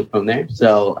directly from there.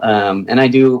 So, and I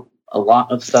do a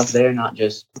lot of stuff there, not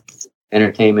just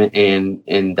entertainment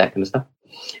and that kind of stuff.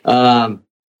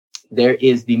 There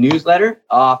is the newsletter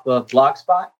off of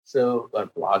Blogspot. So,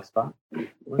 Blogspot.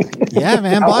 Yeah,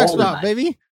 man, Blogspot,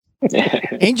 baby.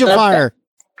 Angel Fire.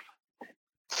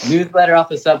 Newsletter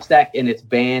off of Substack, and it's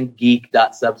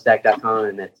bandgeek.substack.com,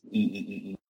 and that's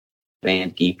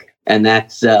bandgeek. And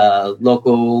that's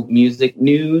local music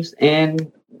news and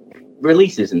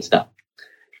releases and stuff.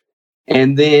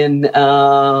 And then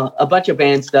a bunch of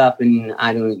band stuff, and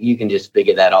you can just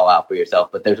figure that all out for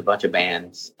yourself. But there's a bunch of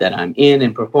bands that I'm in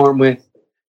and perform with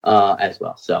as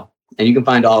well. So, and you can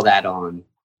find all that on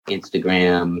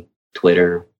Instagram,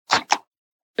 Twitter,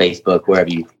 Facebook, wherever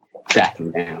you track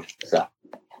them down. So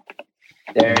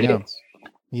there it is.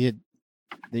 Do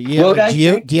you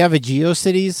have a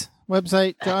GeoCities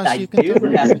website, Josh? I do have a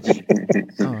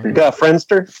You got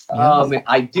Friendster? Man,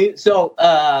 I do. So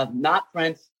not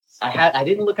Friends. I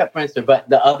didn't look up Friendster, but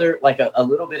the other, like a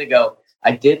little bit ago,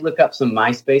 I did look up some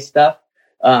MySpace stuff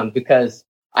because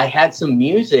I had some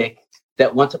music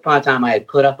that once upon a time I had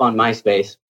put up on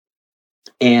MySpace,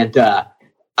 and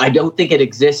I don't think it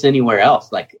exists anywhere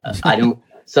else. Like I don't,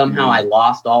 somehow I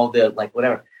lost all the, like,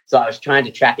 whatever. So I was trying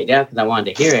to track it down because I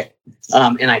wanted to hear it.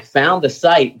 And I found the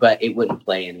site, but it wouldn't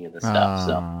play any of the stuff.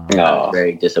 So I was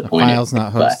very disappointed. The file's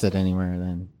not hosted anywhere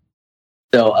then.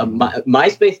 So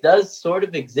MySpace does sort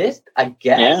of exist, I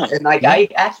guess. Yeah. And like I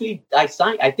think I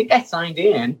signed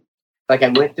in. Like I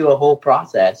went through a whole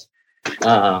process.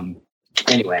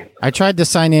 Anyway, I tried to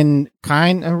sign in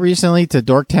kind of recently to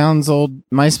Dorktown's old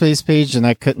MySpace page, and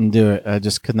I couldn't do it. I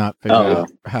just could not figure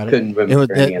out how to. Couldn't remember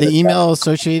the email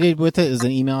associated with it is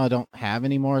an email I don't have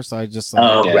anymore, so I just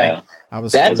right.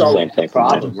 That's always the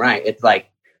problem, right? It's like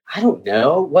I don't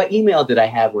know what email did I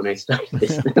have when I started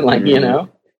this, like you know.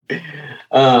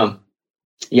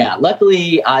 Yeah.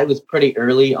 Luckily, I was pretty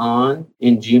early on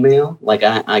in Gmail. Like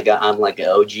I'm like an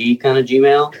OG kind of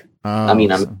Gmail. I mean,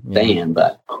 I'm a fan,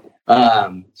 but.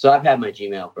 So I've had my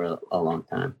Gmail for a long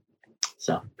time.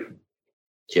 So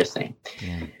just saying.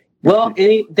 Yeah. Well,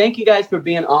 thank you guys for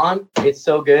being on. It's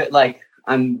so good. Like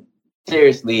I'm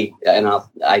seriously, and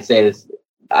I say this,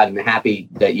 I'm happy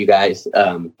that you guys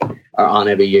are on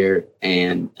every year,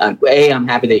 and I'm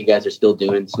happy that you guys are still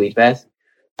doing Sweet Fest.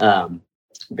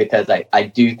 Because I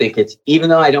do think it's, even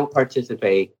though I don't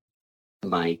participate,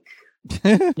 Mike,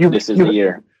 this is the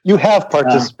year. You have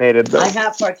participated, though. I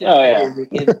have participated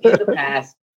in the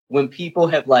past when people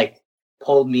have like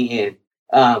pulled me in.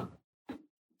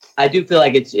 I do feel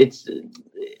like it's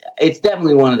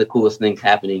definitely one of the coolest things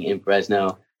happening in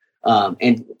Fresno,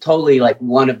 and totally like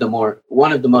one of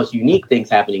the most unique things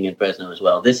happening in Fresno as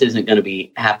well. This isn't going to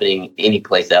be happening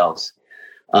anyplace else.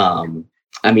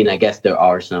 I mean, I guess there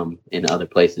are some in other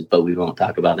places, but we won't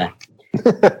talk about that.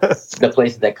 The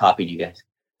places that copied you guys.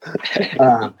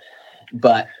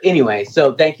 But anyway,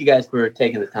 so thank you guys for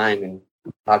taking the time and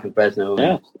talking Fresno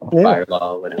and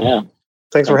Firelaw, whatever. Yeah.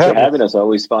 Thanks for having us.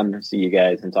 Always fun to see you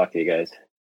guys and talk to you guys.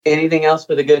 Anything else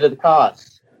for the good of the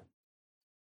cause?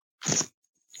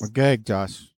 We're good,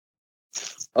 Josh.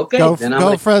 Okay.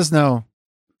 Go Fresno.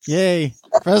 Yay.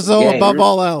 Fresno above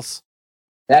all else.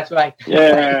 That's right.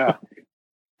 Yeah.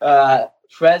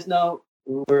 Fresno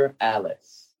Uber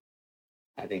Alice.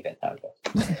 I think that's how it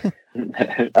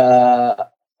goes.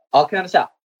 I'll count us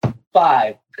out.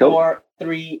 5, 4,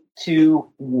 3,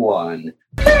 2, 1.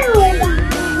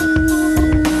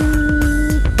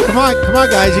 Come on,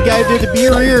 guys! You gotta do the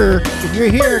beer here. If you're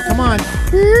here, come on.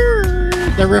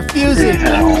 They're refusing.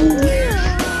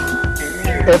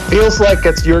 It feels like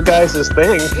it's your guys'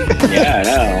 thing. Yeah, I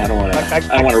know. I don't want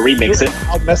to remix it.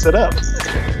 I'll mess it up.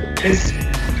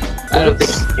 I don't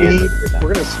think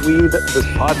we're gonna Swede this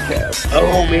podcast.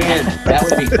 Oh man, that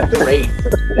would be great.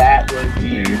 That would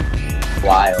be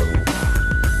wild.